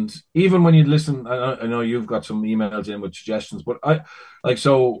 And even when you listen, I know you've got some emails in with suggestions, but I'll give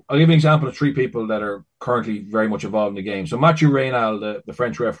you an example of 3 people that are currently very much involved in the game. So Mathieu Reynal, the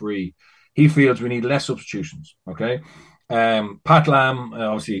French referee, he feels we need less substitutions. Okay. Pat Lam,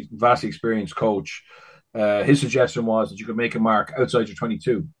 obviously vastly experienced coach, his suggestion was that you could make a mark outside your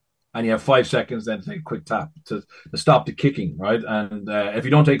 22 and you have 5 seconds then to take a quick tap to stop the kicking, right? And if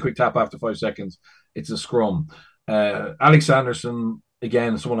you don't take a quick tap after 5 seconds, it's a scrum. Alex Sanderson,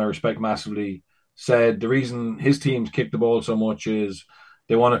 again, someone I respect massively, said the reason his teams kick the ball so much is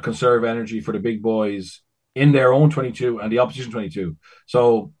they want to conserve energy for the big boys in their own 22 and the opposition 22.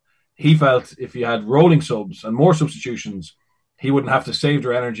 So he felt if you had rolling subs and more substitutions, he wouldn't have to save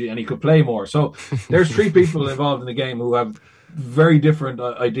their energy and he could play more. So there's 3 people involved in the game who have very different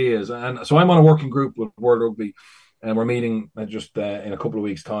ideas. And so I'm on a working group with World Rugby, and we're meeting just in a couple of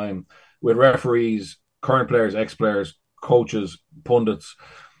weeks' time with referees, current players, ex-players, coaches, pundits,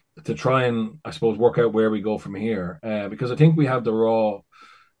 to try and, I suppose, work out where we go from here, because I think we have the raw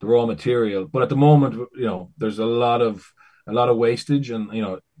material, but at the moment, there's a lot of wastage, and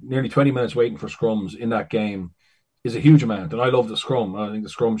nearly 20 minutes waiting for scrums in that game is a huge amount. And I love the scrum. I think the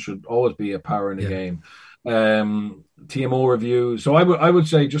scrum should always be a power in the game. TMO review. So I would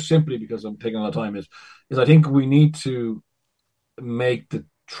say, just simply because I'm taking a lot of time, is I think we need to make the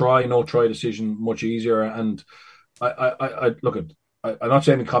no try decision much easier. And I look at, I'm not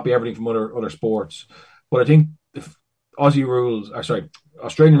saying we copy everything from other sports, but I think if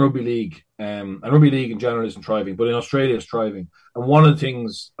Australian Rugby League, and Rugby League in general isn't thriving, but in Australia it's thriving. And one of the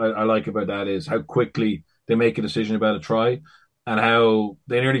things I like about that is how quickly they make a decision about a try, and how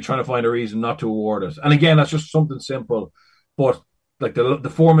they're nearly trying to find a reason not to award it. And again, that's just something simple, but like the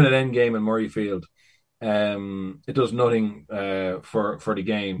 4-minute end game in Murrayfield, it does nothing for the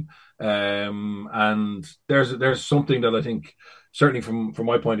game. And there's something that I think, certainly from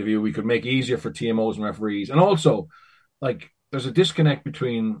my point of view, we could make easier for TMOs and referees. And also, like, there's a disconnect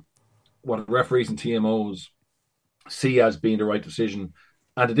between what referees and TMOs see as being the right decision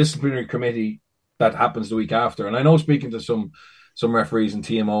and the disciplinary committee that happens the week after. And I know, speaking to some referees and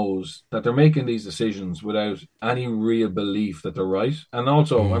TMOs, that they're making these decisions without any real belief that they're right. And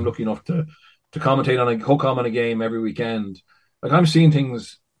also, I'm lucky enough to commentate on co-comment a game every weekend. Like, I'm seeing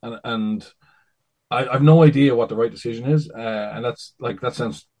things and I've no idea what the right decision is, and that's like, that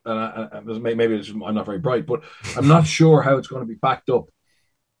sounds, maybe I'm not very bright, but I'm not sure how it's going to be backed up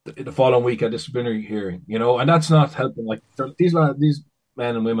the following week at disciplinary hearing, and that's not helping. Like, these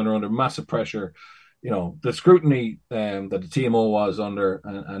men and women are under massive pressure. The scrutiny that the TMO was under,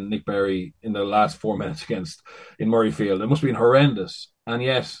 and Nick Berry in the last 4 minutes in Murrayfield, it must have been horrendous. And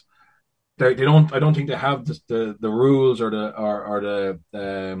yes, they don't. I don't think they have the rules or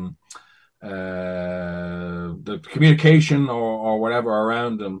the communication or whatever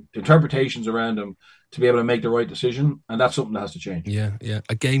around them, the interpretations around them, to be able to make the right decision, and that's something that has to change. Yeah.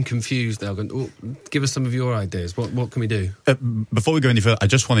 A game confused, Elgin. Give us some of your ideas. What can we do? Before we go any further, I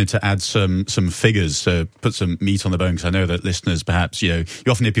just wanted to add some figures to put some meat on the bone, because I know that listeners, perhaps, you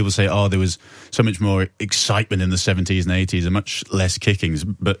often hear people say, there was so much more excitement in the 70s and 80s and much less kickings,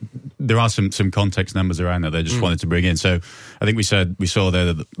 but there are some context numbers around that I just wanted to bring in. So I think we saw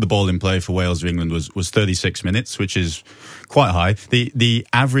there that the ball in play for Wales or England was 36 minutes, which is quite high. The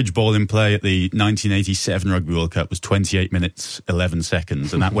average ball in play at the 1987 Rugby World Cup was 28 minutes 11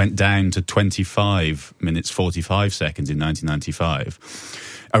 seconds, and that went down to 25 minutes 45 seconds in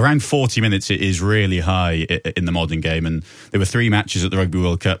 1995. Around 40 minutes is really high in the modern game, and there were 3 matches at the Rugby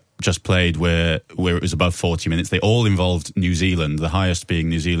World Cup just played where it was above 40 minutes. They all involved New Zealand, the highest being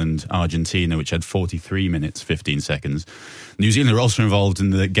New Zealand-Argentina, which had 43 minutes 15 seconds. New Zealand were also involved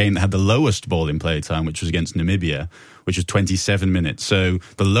in the game that had the lowest ball in play time, which was against Namibia, which was 27 minutes. So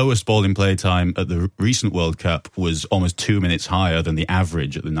the lowest ball in play time at the recent World Cup was almost 2 minutes higher than the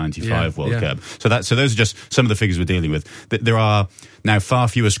average at the 95 World Cup. So those are just some of the figures we're dealing with. There are now far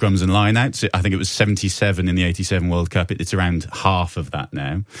fewer scrums and lineouts. I think it was 77 in the 87 World Cup. It's around half of that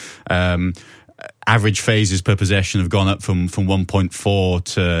now. Average phases per possession have gone up from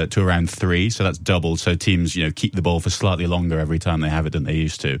 1.4 to around 3, so that's doubled. So teams, keep the ball for slightly longer every time they have it than they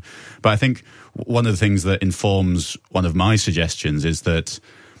used to. But I think one of the things that informs one of my suggestions is that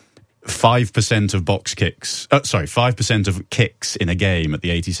 5% of 5% of kicks in a game at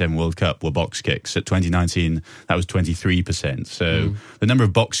the 87 World Cup were box kicks. At 2019, that was 23%. So the number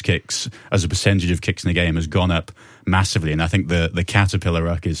of box kicks as a percentage of kicks in a game has gone up massively. And I think the caterpillar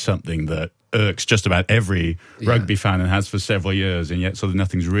ruck is something that irks just about every rugby fan and has for several years, and yet sort of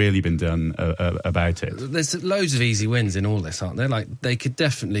nothing's really been done about it. There's loads of easy wins in all this, aren't there? Like, they could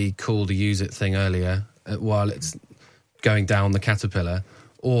definitely call the use it thing earlier while it's going down the caterpillar,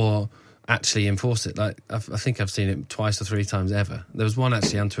 or actually enforce it. Like, I think I've seen it twice or 3 times ever. There was one,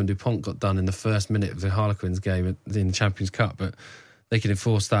 actually, Antoine Dupont got done in the first minute of the Harlequins game in the Champions Cup, but they can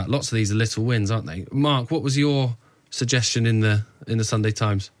enforce that. Lots of these are little wins, aren't they? Mark, what was your suggestion in the Sunday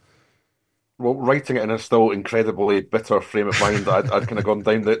Times? Well, writing it in a still incredibly bitter frame of mind, I'd kind of gone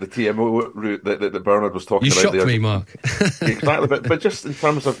down the TMO route that Bernard was talking about. You shocked me, Mark. Exactly, but just in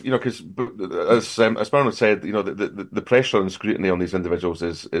terms of, because as Bernard said, the pressure and scrutiny on these individuals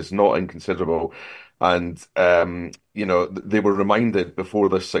is not inconsiderable. And, they were reminded before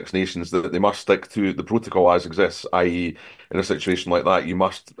this Six Nations that they must stick to the protocol as exists, i.e., in a situation like that, you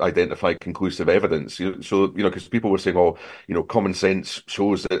must identify conclusive evidence. So, because people were saying, common sense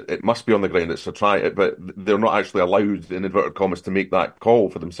shows that it must be on the ground, it's a try, but they're not actually allowed, in inverted commas, to make that call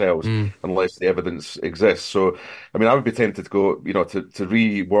for themselves unless the evidence exists. So, I mean, I would be tempted to go, to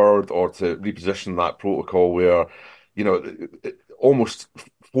reword or to reposition that protocol where, almost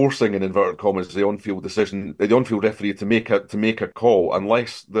forcing, in inverted commas, the on-field referee to make a call,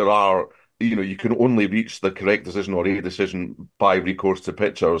 unless there are, you can only reach the correct decision or a decision by recourse to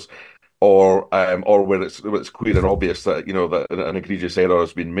pictures, or where it's clear and obvious that that an egregious error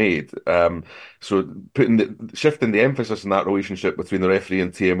has been made. So shifting the emphasis in that relationship between the referee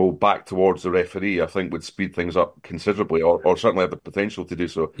and TMO back towards the referee, I think, would speed things up considerably, or certainly have the potential to do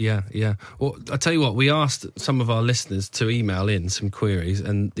so. Yeah. Well, I tell you what, we asked some of our listeners to email in some queries,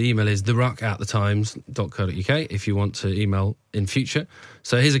 and the email is theruck@thetimes.co.uk if you want to email in future.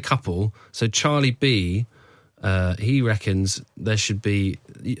 So here's a couple. So Charlie B, he reckons there should be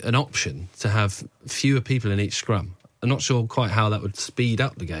an option to have fewer people in each scrum. I'm not sure quite how that would speed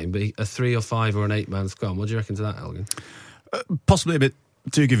up the game, but a 3 or 5 or an 8-man scrum. What do you reckon to that, Elgin? Possibly a bit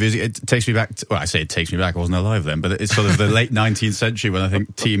too confusing. It takes me back I say it takes me back, I wasn't alive then, but it's sort of the late 19th century when I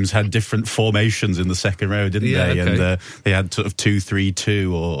think teams had different formations in the second row, didn't they? Okay. And they had sort of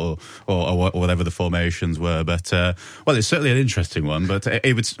 2-3-2 or whatever the formations were. But well, it's certainly an interesting one. But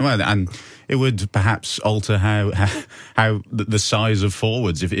it would perhaps alter how the size of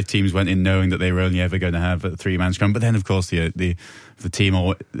forwards if teams went in knowing that they were only ever going to have a 3-man scrum. But then, of course, the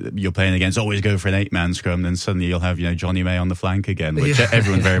team you're playing against always go for an 8-man scrum. Then suddenly you'll have Johnny May on the flank again, which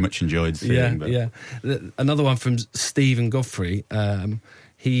everyone very much enjoyed seeing. Yeah. Another one from Stephen Godfrey.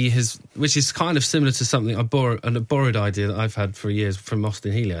 Which is kind of similar to something a borrowed idea that I've had for years from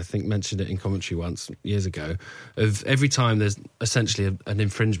Austin Healy. I think mentioned it in commentary once years ago. Of every time there's essentially an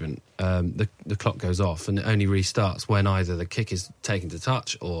infringement, the clock goes off and it only restarts when either the kick is taken to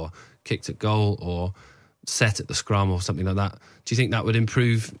touch or kicked at goal or set at the scrum or something like that. Do you think that would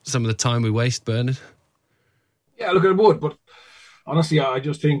improve some of the time we waste, Bernard? Yeah, look, it would, but honestly, I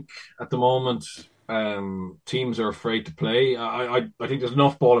just think at the moment teams are afraid to play. I think there's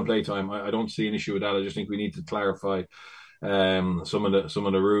enough ball and play time. I don't see an issue with that. I just think we need to clarify some of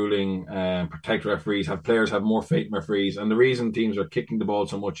the ruling, protect referees, have players have more faith in referees. And the reason teams are kicking the ball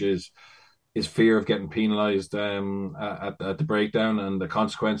so much is fear of getting penalised at the breakdown and the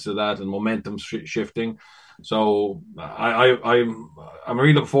consequences of that and momentum shifting. So I'm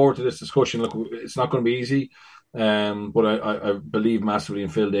really looking forward to this discussion. Look, it's not going to be easy. But I believe massively in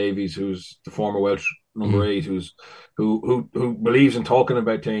Phil Davies, who's the former Welsh number 8, who believes in talking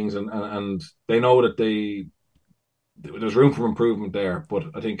about things, and they know that there's room for improvement there.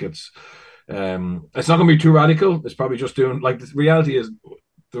 But I think it's not going to be too radical. It's probably just doing, like, the reality is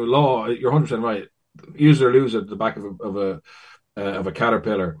the law. You're 100% right. Use it or lose it at the back of a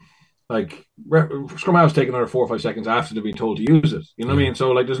caterpillar. Like, scrum halves take another 4 or 5 seconds after they've been told to use it. You know what I mean?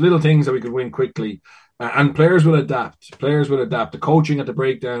 So, like, there's little things that we could win quickly. And players will adapt. The coaching at the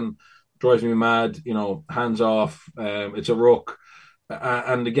breakdown drives me mad. Hands off. It's a ruck.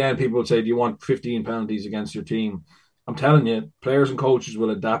 And again, people would say, do you want 15 penalties against your team? I'm telling you, players and coaches will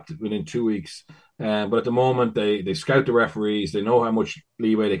adapt within 2 weeks. But at the moment, they scout the referees. They know how much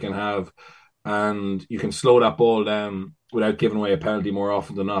leeway they can have. And you can slow that ball down without giving away a penalty more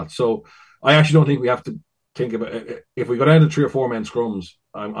often than not. So I actually don't think we have to think about it. If we go down to 3 or 4 men scrums,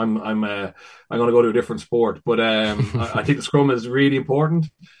 I'm going to go to a different sport. But I think the scrum is really important.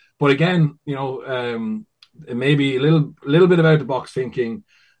 But again, it may be a little bit of out the box thinking,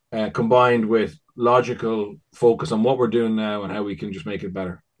 combined with logical focus on what we're doing now and how we can just make it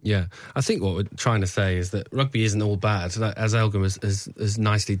better. Yeah, I think what we're trying to say is that rugby isn't all bad. As Elgin has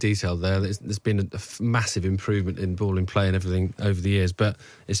nicely detailed there, there's been a massive improvement in ball in play and everything over the years, but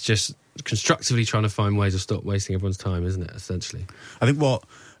it's just constructively trying to find ways of stop wasting everyone's time, isn't it, essentially? I think what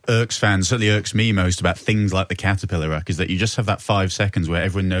certainly irks me most about things like the Caterpillar Ruck is that you just have that 5 seconds where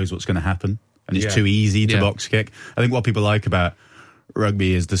everyone knows what's going to happen and it's too easy to box kick. I think what people like about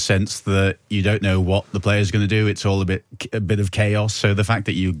rugby is the sense that you don't know what the player's going to do. It's all a bit of chaos. So the fact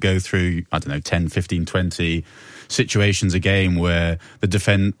that you go through, 10, 15, 20 situations a game where the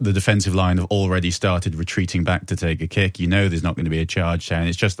defensive line have already started retreating back to take a kick, there's not going to be a charge down.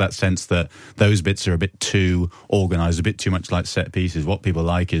 It's just that sense that those bits are a bit too organised, a bit too much like set pieces. What people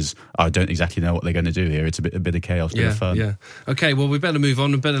like is, I don't exactly know what they're going to do here. It's a bit of chaos, bit of fun. Yeah. Okay, well, we better move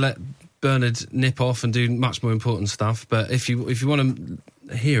on. We better let Bernard nip off and do much more important stuff. But if you want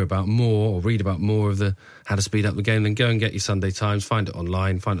to hear about more or read about more of the how to speed up the game, then go and get your Sunday Times, find it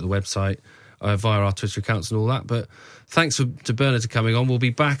online, find it on the website, via our Twitter accounts and all that. But thanks to Bernard for coming on. We'll be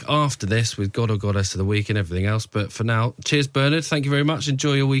back after this with God or Goddess of the Week and everything else. But for now, cheers, Bernard. Thank you very much.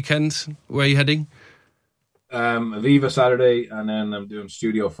 Enjoy your weekend. Where are you heading? Aviva Saturday, and then I'm doing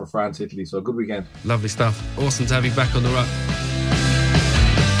studio for France, Italy. So good weekend. Lovely stuff. Awesome to have you back on the Ruck.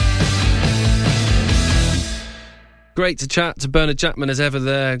 Great to chat to Bernard Jackman as ever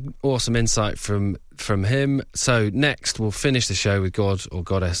there. Awesome insight from him. So next we'll finish the show with God or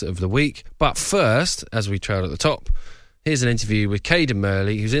Goddess of the Week. But first, as we trail at the top, here's an interview with Cadan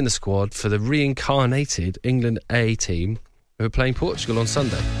Murley, who's in the squad for the reincarnated England A team who are playing Portugal on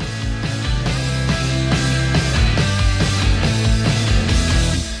Sunday.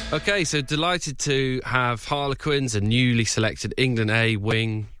 Okay, so delighted to have Harlequins and newly selected England A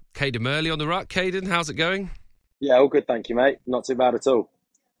wing Cadan Murley on the ruck. Cadan, how's it going? Yeah, all good, thank you, mate. Not too bad at all.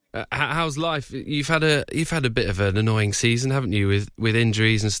 How's life? You've had a bit of an annoying season, haven't you, with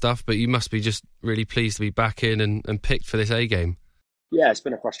injuries and stuff? But you must be just really pleased to be back in and picked for this A game. Yeah, it's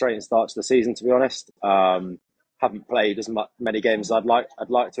been a frustrating start to the season, to be honest. Haven't played as many games as I'd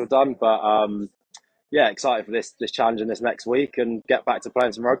like to have done, but yeah, excited for this challenge in this next week and get back to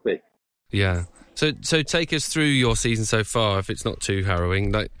playing some rugby. Yeah. So take us through your season so far, if it's not too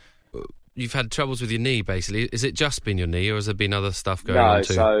harrowing. Like, you've had troubles with your knee, basically. Is it just been your knee, or has there been other stuff going on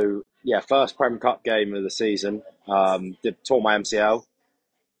too? So, yeah, first Prem Cup game of the season. Tore my MCL.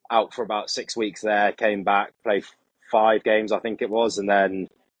 Out for about 6 weeks there. Came back, played 5 games, I think it was. And then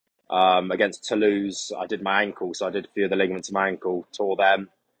against Toulouse, I did my ankle. So I did a few of the ligaments of my ankle, tore them.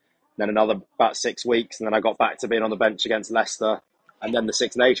 Then another about 6 weeks. And then I got back to being on the bench against Leicester. And then the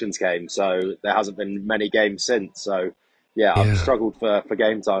Six Nations came. So there hasn't been many games since. So, yeah, I've struggled for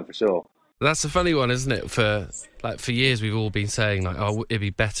game time for sure. That's a funny one, isn't it? For years, we've all been saying, like, oh, it'd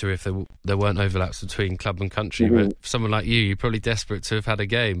be better if there weren't overlaps between club and country. Mm-hmm. But for someone like you, you're probably desperate to have had a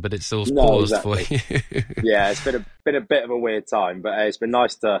game, but it's all paused for you. Yeah, it's been a bit of a weird time, but it's been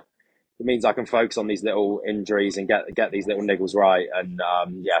nice to. It means I can focus on these little injuries and get these little niggles right, and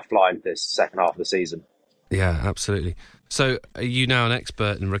fly into this second half of the season. Yeah, absolutely. So, are you now an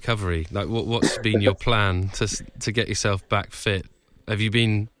expert in recovery? Like, what's been your plan to get yourself back fit? Have you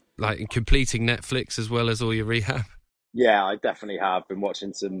been completing Netflix as well as all your rehab? Yeah, I definitely have been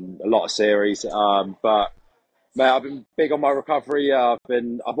watching a lot of series. But mate, I've been big on my recovery. I've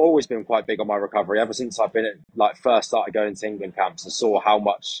always been quite big on my recovery ever since I've been first started going to England camps and saw how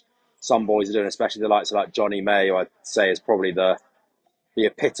much some boys are doing, especially the likes of Johnny May, who I'd say is probably the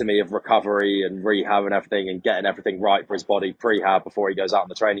epitome of recovery and rehab and everything, and getting everything right for his body prehab before he goes out on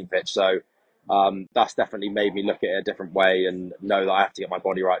the training pitch. So that's definitely made me look at it a different way and know that I have to get my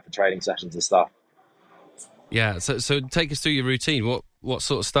body right for training sessions and stuff. Yeah, so take us through your routine. What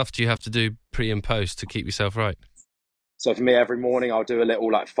sort of stuff do you have to do pre and post to keep yourself right? So for me, every morning I'll do a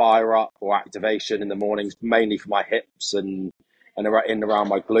little fire up or activation in the mornings, mainly for my hips and around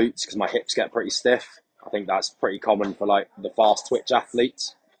my glutes, because my hips get pretty stiff. I think that's pretty common for the fast twitch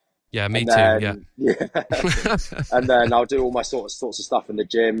athletes. Yeah, me too. Yeah. And then I'll do all my sorts of stuff in the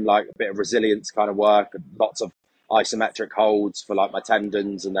gym, like a bit of resilience kind of work, lots of isometric holds for my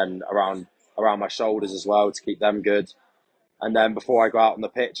tendons, and then around my shoulders as well to keep them good. And then before I go out on the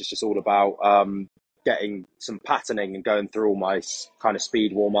pitch, it's just all about getting some patterning and going through all my kind of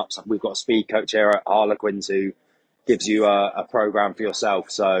speed warm-ups. We've got a speed coach here at Harlequins who gives you a program for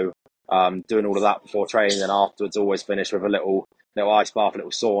yourself. So doing all of that before training, and afterwards always finish with a little ice bath, a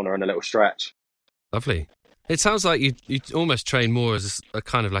little sauna and a little stretch. Lovely. It sounds like you almost train more as a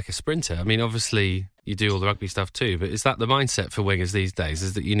kind of like a sprinter. I mean, obviously you do all the rugby stuff too, but is that the mindset for wingers these days,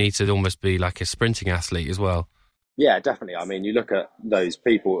 is that you need to almost be like a sprinting athlete as well? Yeah, definitely. I mean, you look at those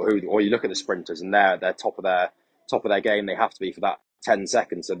people or you look at the sprinters, and they're top of their game. They have to be for that 10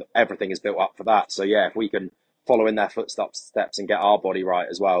 seconds, and everything is built up for that. So yeah, if we can follow in their footsteps and get our body right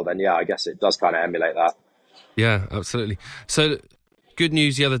as well, then yeah, I guess it does kind of emulate that. Yeah, absolutely. So good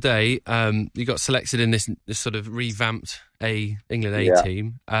news the other day, you got selected in this sort of revamped England A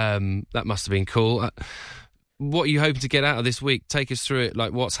team. That must have been cool. What are you hoping to get out of this week? Take us through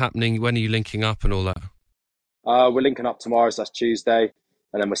it, what's happening, when are you linking up and all that? We're linking up tomorrow, so that's Tuesday,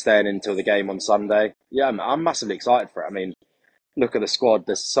 and then we're staying in until the game on Sunday. Yeah, I'm massively excited for it. I mean, look at the squad.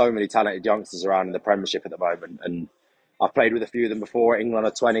 There's so many talented youngsters around in the Premiership at the moment, and I've played with a few of them before at England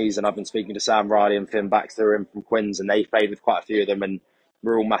under-20s, and I've been speaking to Sam Riley and Finn Baxter from Quins, and they've played with quite a few of them, and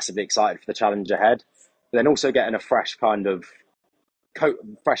we're all massively excited for the challenge ahead. But then also getting a fresh kind of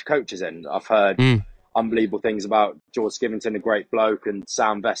fresh coaches in. I've heard unbelievable things about George Skivington, a great bloke, and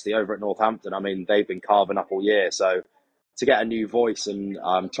Sam Vesty over at Northampton. I mean, they've been carving up all year. So to get a new voice and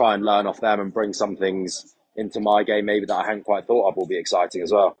try and learn off them and bring some things into my game maybe that I hadn't quite thought of will be exciting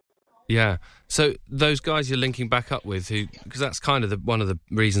as well. Yeah. So those guys you're linking back up with, because that's kind of one of the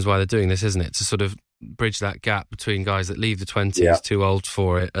reasons why they're doing this, isn't it? To sort of bridge that gap between guys that leave the 20s, too old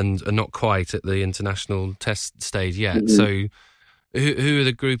for it, and are not quite at the international test stage yet. Mm-hmm. So who are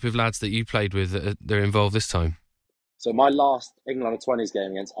the group of lads that you played with that are involved this time? So my last England under-20s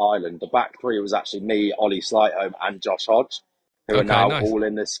game against Ireland, the back three was actually me, Ollie Slightholme and Josh Hodge, who are now all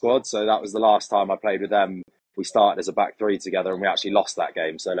in this squad. So that was the last time I played with them. We started as a back three together and we actually lost that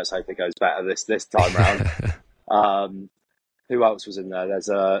game. So let's hope it goes better this time round. Who else was in there? There's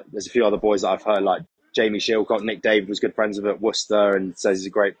a few other boys that I've heard, like Jamie Shilcock. Nick David was good friends with at Worcester and says he's a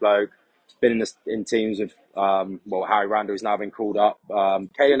great bloke. Been in teams with Harry Randall, who's now been called up.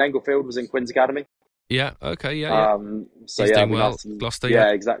 Caden Englefield was in Quinn's Academy. Yeah, okay, yeah. So he's yeah, doing well, nice Gloucester.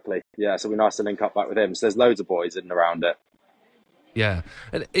 Yeah, exactly. Yeah, so it'll be nice to link up back with him. So there's loads of boys in and around it. Yeah,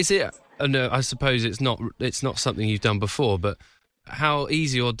 and is it? I suppose it's not something you've done before, but how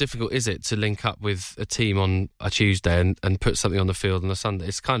easy or difficult is it to link up with a team on a Tuesday and put something on the field on a Sunday?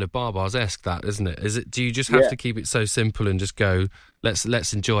 It's kind of Barbars-esque, that, isn't it? Do you just have to keep it so simple and just go,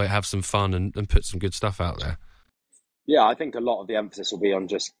 let's enjoy it, have some fun, and put some good stuff out there? Yeah, I think a lot of the emphasis will be on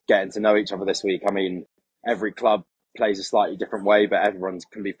just getting to know each other this week. I mean, every club plays a slightly different way, but everyone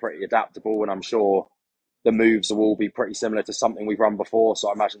can be pretty adaptable, and I'm sure the moves will all be pretty similar to something we've run before, so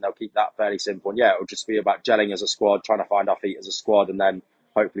I imagine they'll keep that fairly simple. And yeah, it'll just be about gelling as a squad, trying to find our feet as a squad, and then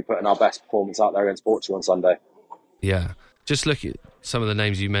hopefully putting our best performance out there against Portugal on Sunday. Yeah, just look at some of the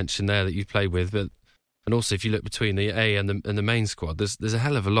names you mentioned there that you've played with, and also if you look between the A and the main squad, there's a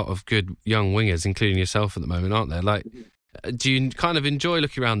hell of a lot of good young wingers, including yourself at the moment, aren't there? Like, do you kind of enjoy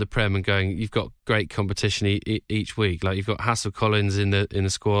looking around the Prem and going, you've got great competition each week? Like, you've got Hassel Collins in the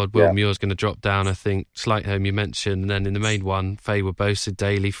squad, Will Muir's going to drop down, I think, Slightholme you mentioned, and then in the main one, Faye Bosa,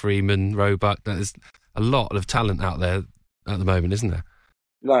 Daly, Freeman, Roebuck. There's a lot of talent out there at the moment, isn't there?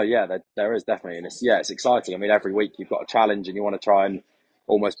 No, yeah, there is definitely, and it's exciting. I mean, every week you've got a challenge and you want to try and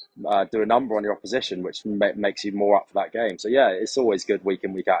almost do a number on your opposition, which makes you more up for that game. So yeah, it's always good week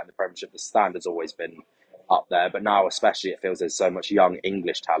in, week out in the Premiership. The standard's always been up there, but now especially it feels there's so much young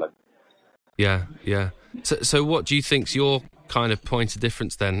English talent. Yeah. So what do you think's your kind of point of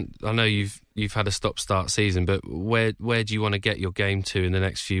difference then? I know you've had a stop-start season, but where do you want to get your game to in the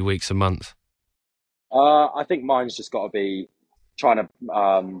next few weeks and months? I think mine's just got to be trying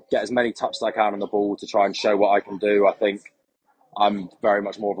to get as many touches as I can on the ball to try and show what I can do. I think I'm very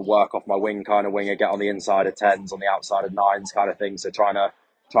much more of a work off my wing kind of winger, get on the inside of 10s, on the outside of 9s kind of thing. So trying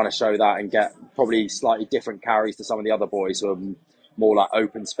to show that and get probably slightly different carries to some of the other boys who are more like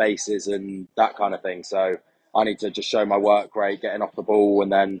open spaces and that kind of thing. So I need to just show my work rate, getting off the ball, and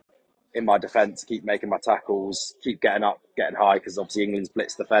then in my defence, keep making my tackles, keep getting up, getting high, because obviously England's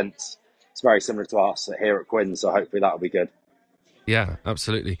blitz defence. It's very similar to us here at Quinn, so hopefully that'll be good. Yeah,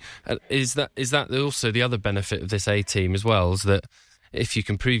 absolutely. Is that also the other benefit of this A team as well, is that if you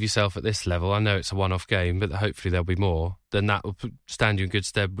can prove yourself at this level, I know it's a one-off game, but hopefully there'll be more, then that will stand you in good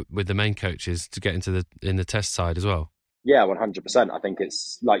stead with the main coaches to get in the test side as well. Yeah, 100%. I think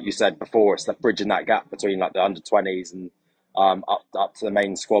it's, like you said before, it's like bridging that gap between like the under-20s and up to the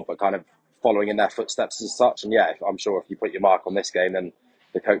main squad, but kind of following in their footsteps as such. And yeah, I'm sure if you put your mark on this game, then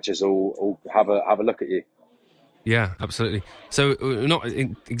the coaches will have a look at you. Yeah, absolutely. So we're not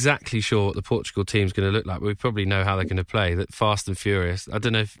exactly sure what the Portugal team's going to look like, but we probably know how they're going to play. That fast and furious. I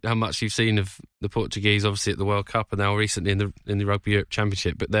don't know how much you've seen of the Portuguese, obviously at the World Cup and now recently in the Rugby Europe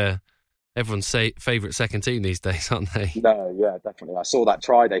Championship, but they're everyone's favourite second team these days, aren't they? No, yeah, definitely. I saw that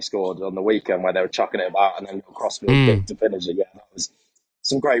try they scored on the weekend where they were chucking it about and then a little crossfield kick to finish it. Yeah, that was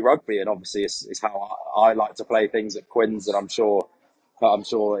some great rugby, and obviously it's how I like to play things at Quins, and I'm sure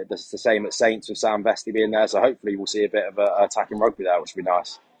it's the same at Saints with Sam Vesty being there. So hopefully we'll see a bit of attacking rugby there, which would be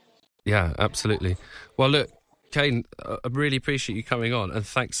nice. Yeah, absolutely. Well, look, Cadan, I really appreciate you coming on, and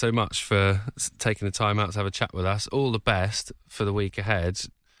thanks so much for taking the time out to have a chat with us. All the best for the week ahead.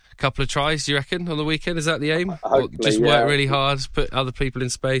 A couple of tries, do you reckon, on the weekend? Is that the aim? Or just work really hard, put other people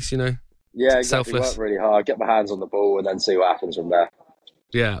in space, Yeah, exactly. Selfless. Work really hard, get my hands on the ball, and then see what happens from there.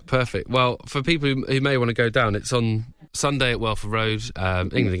 Yeah, perfect. Well, for people who may want to go down, it's on Sunday at Welford Road,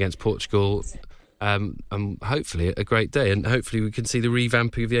 England against Portugal, and hopefully a great day, and hopefully we can see the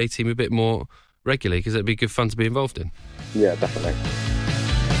revamping of the A-team a bit more regularly, because it'd be good fun to be involved in. Yeah, definitely.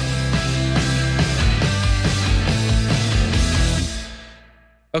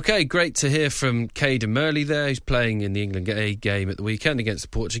 Okay, great to hear from Cadan Murley there, who's playing in the England A game at the weekend against the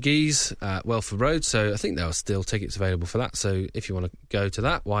Portuguese at Welford Road. So I think there are still tickets available for that. So if you want to go to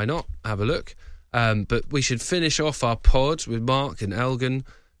that, why not? Have a look. But we should finish off our pod with Mark and Elgin,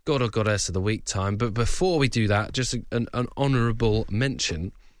 God or Goddess of the Week time. But before we do that, just an honourable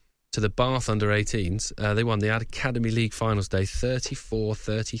mention to the Bath under-18s. They won the Academy League Finals Day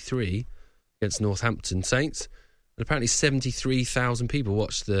 34-33 against Northampton Saints. And apparently 73,000 people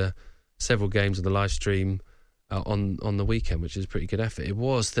watched the several games on the live stream on the weekend, which is a pretty good effort. It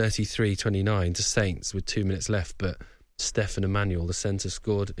was 33-29 to Saints with 2 minutes left, but Stefan Emmanuel, the centre,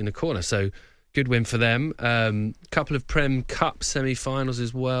 scored in a corner. So good win for them. Couple of Prem Cup semi-finals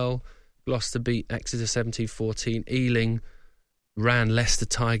as well. Gloucester beat Exeter 17-14. Ealing ran Leicester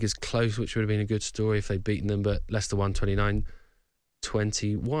Tigers close, which would have been a good story if they'd beaten them, but Leicester won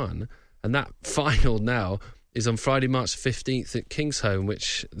 29-21. And that final now is on Friday, March 15th at Kingsholm,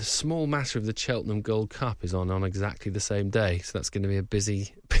 which the small matter of the Cheltenham Gold Cup is on exactly the same day. So that's going to be a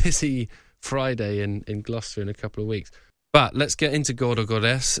busy Friday in Gloucester in a couple of weeks. But let's get into God or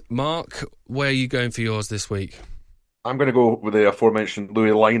Goddess. Mark, where are you going for yours this week? I'm going to go with the aforementioned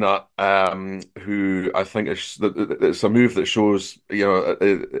Louis Lina, who I think it's a move that shows,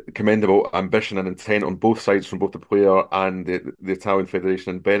 commendable ambition and intent on both sides, from both the player and the Italian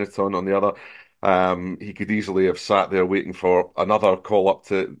Federation, and Benetton on the other. He could easily have sat there waiting for another call up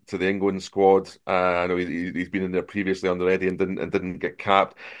to the England squad. I know he's been in there previously under Eddie and didn't get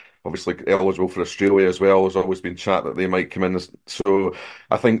capped. Obviously eligible for Australia as well. There's always been chat that they might come in. So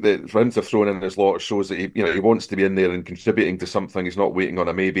I think that for him to have thrown in his lot shows that he wants to be in there and contributing to something. He's not waiting on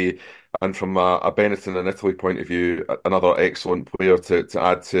a maybe. And from a Benetton and Italy point of view, another excellent player to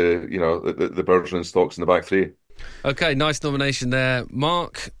add to the burgeoning stocks in the back three. Okay, nice nomination there.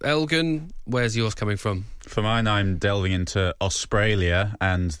 Mark, Elgin, where's yours coming from? For mine, I'm delving into Australia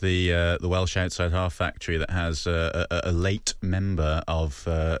and the Welsh outside half factory that has a late member of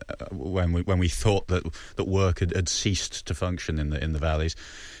when we thought that work had ceased to function in the valleys.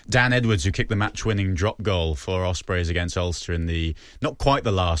 Dan Edwards, who kicked the match-winning drop goal for Ospreys against Ulster in the not quite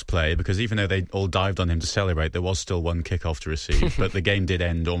the last play, because even though they all dived on him to celebrate, there was still one kick-off to receive. But the game did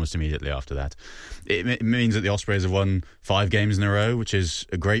end almost immediately after that. It means that the Ospreys have won 5 games in a row, which is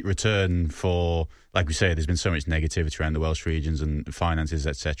a great return for, like we say, there's been so much negativity around the Welsh regions and finances,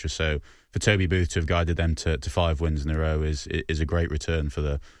 etc. So for Toby Booth to have guided them to 5 wins in a row is a great return for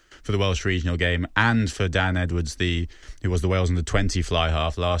the Welsh regional game, and for Dan Edwards, who was the Wales under-20 fly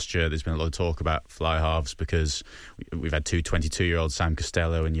half last year. There's been a lot of talk about fly halves because we've had 2 22-year-olds, Sam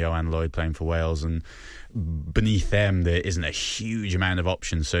Costello and Johan Lloyd, playing for Wales, and beneath them there isn't a huge amount of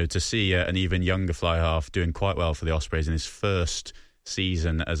options. So to see an even younger fly half doing quite well for the Ospreys in his first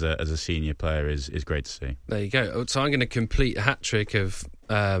season as a senior player is great to see. There you go. So I'm going to complete a hat-trick of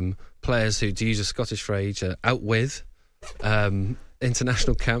players who, to use a Scottish phrase, are out with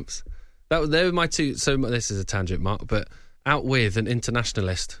international camps. They were my two. So this is a tangent, Mark, but out with an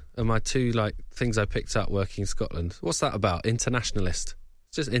internationalist are my two things I picked up working in Scotland. What's that about? Internationalist.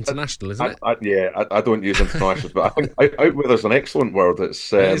 It's just international, isn't it? I don't use international, but I think out with is an excellent word. It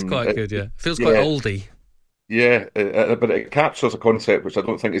is quite good. Yeah, it feels quite oldie. Yeah, but it captures a concept which I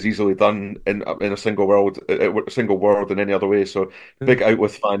don't think is easily done in a single word in any other way. So big out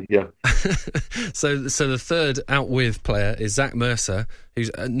with fan here. So the third out with player is Zach Mercer,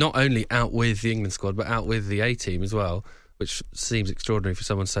 who's not only out with the England squad but out with the A team as well, which seems extraordinary for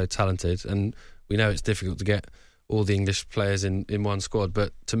someone so talented. And we know it's difficult to get all the English players in one squad,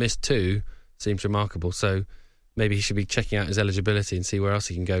 but to miss 2 seems remarkable. So maybe he should be checking out his eligibility and see where else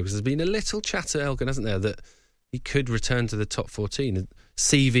he can go, because there's been a little chatter, Elgin, hasn't there, that he could return to the top 14.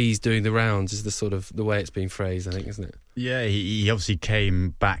 CVs doing the rounds is the way it's been phrased, I think, isn't it? Yeah, he obviously came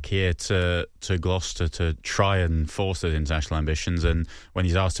back here to Gloucester to try and force those international ambitions. And when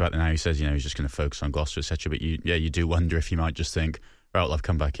he's asked about it now, he says, he's just going to focus on Gloucester, etc. But you do wonder if he might just think, right, well, I've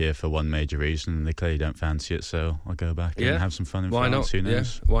come back here for one major reason, and they clearly don't fancy it, so I'll go back and have some fun in France. Not? Who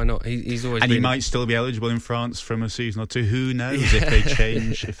knows? Yeah. Why not? He's always he might still be eligible in France from a season or two. Who knows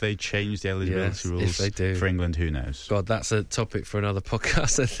if they change the eligibility rules for England? Who knows? God, that's a topic for another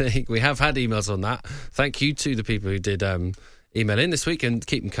podcast. I think we have had emails on that. Thank you to the people who did email in this week, and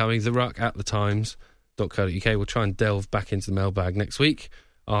keep them coming. theruck@thetimes.co.uk. We'll try and delve back into the mailbag next week,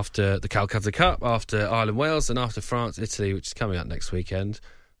 after the Calcutta Cup, after Ireland-Wales, and after France-Italy, which is coming up next weekend.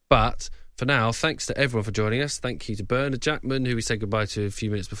 But for now, thanks to everyone for joining us. Thank you to Bernard Jackman, who we said goodbye to a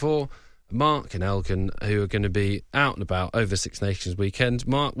few minutes before, Mark and Elgin, who are going to be out and about over Six Nations weekend.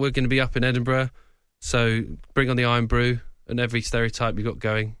 Mark, we're going to be up in Edinburgh, so bring on the Iron Brew and every stereotype you've got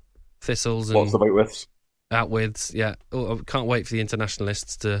going. Thistles and lots of outwiths. Outwiths, yeah. Oh, I can't wait for the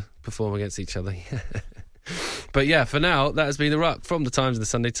internationalists to perform against each other. But yeah, for now, that has been The Ruck from the Times and the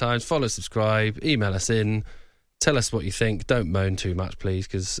Sunday Times. Follow, subscribe, email us in, tell us what you think. Don't moan too much, please,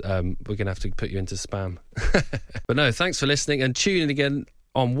 because we're going to have to put you into spam. But no, thanks for listening, and tune in again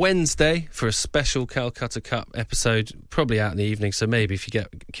on Wednesday for a special Calcutta Cup episode, probably out in the evening, so maybe if you get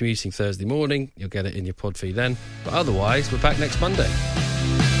commuting Thursday morning, you'll get it in your pod feed then. But otherwise, we're back next Monday.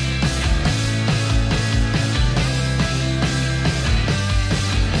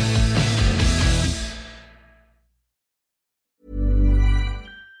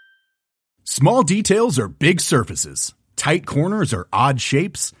 Small details or big surfaces, tight corners or odd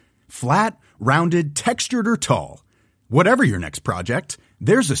shapes, flat, rounded, textured, or tall. Whatever your next project,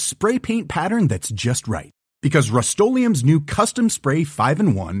 there's a spray paint pattern that's just right. Because Rust-Oleum's new Custom Spray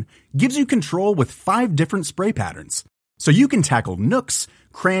 5-in-1 gives you control with 5 different spray patterns. So you can tackle nooks,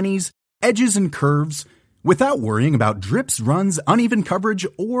 crannies, edges, and curves without worrying about drips, runs, uneven coverage,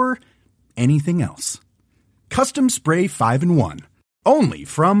 or anything else. Custom Spray 5-in-1. Only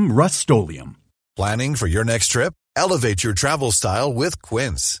from Rust-Oleum. Planning for your next trip? Elevate your travel style with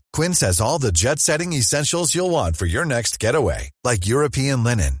Quince. Quince has all the jet-setting essentials you'll want for your next getaway, like European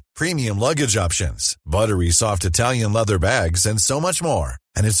linen, premium luggage options, buttery soft Italian leather bags, and so much more.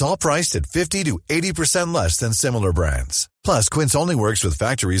 And it's all priced at 50 to 80% less than similar brands. Plus, Quince only works with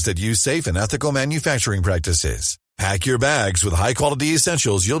factories that use safe and ethical manufacturing practices. Pack your bags with high-quality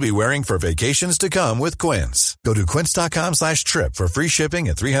essentials you'll be wearing for vacations to come with Quince. Go to quince.com/trip for free shipping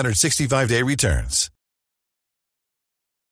and 365-day returns.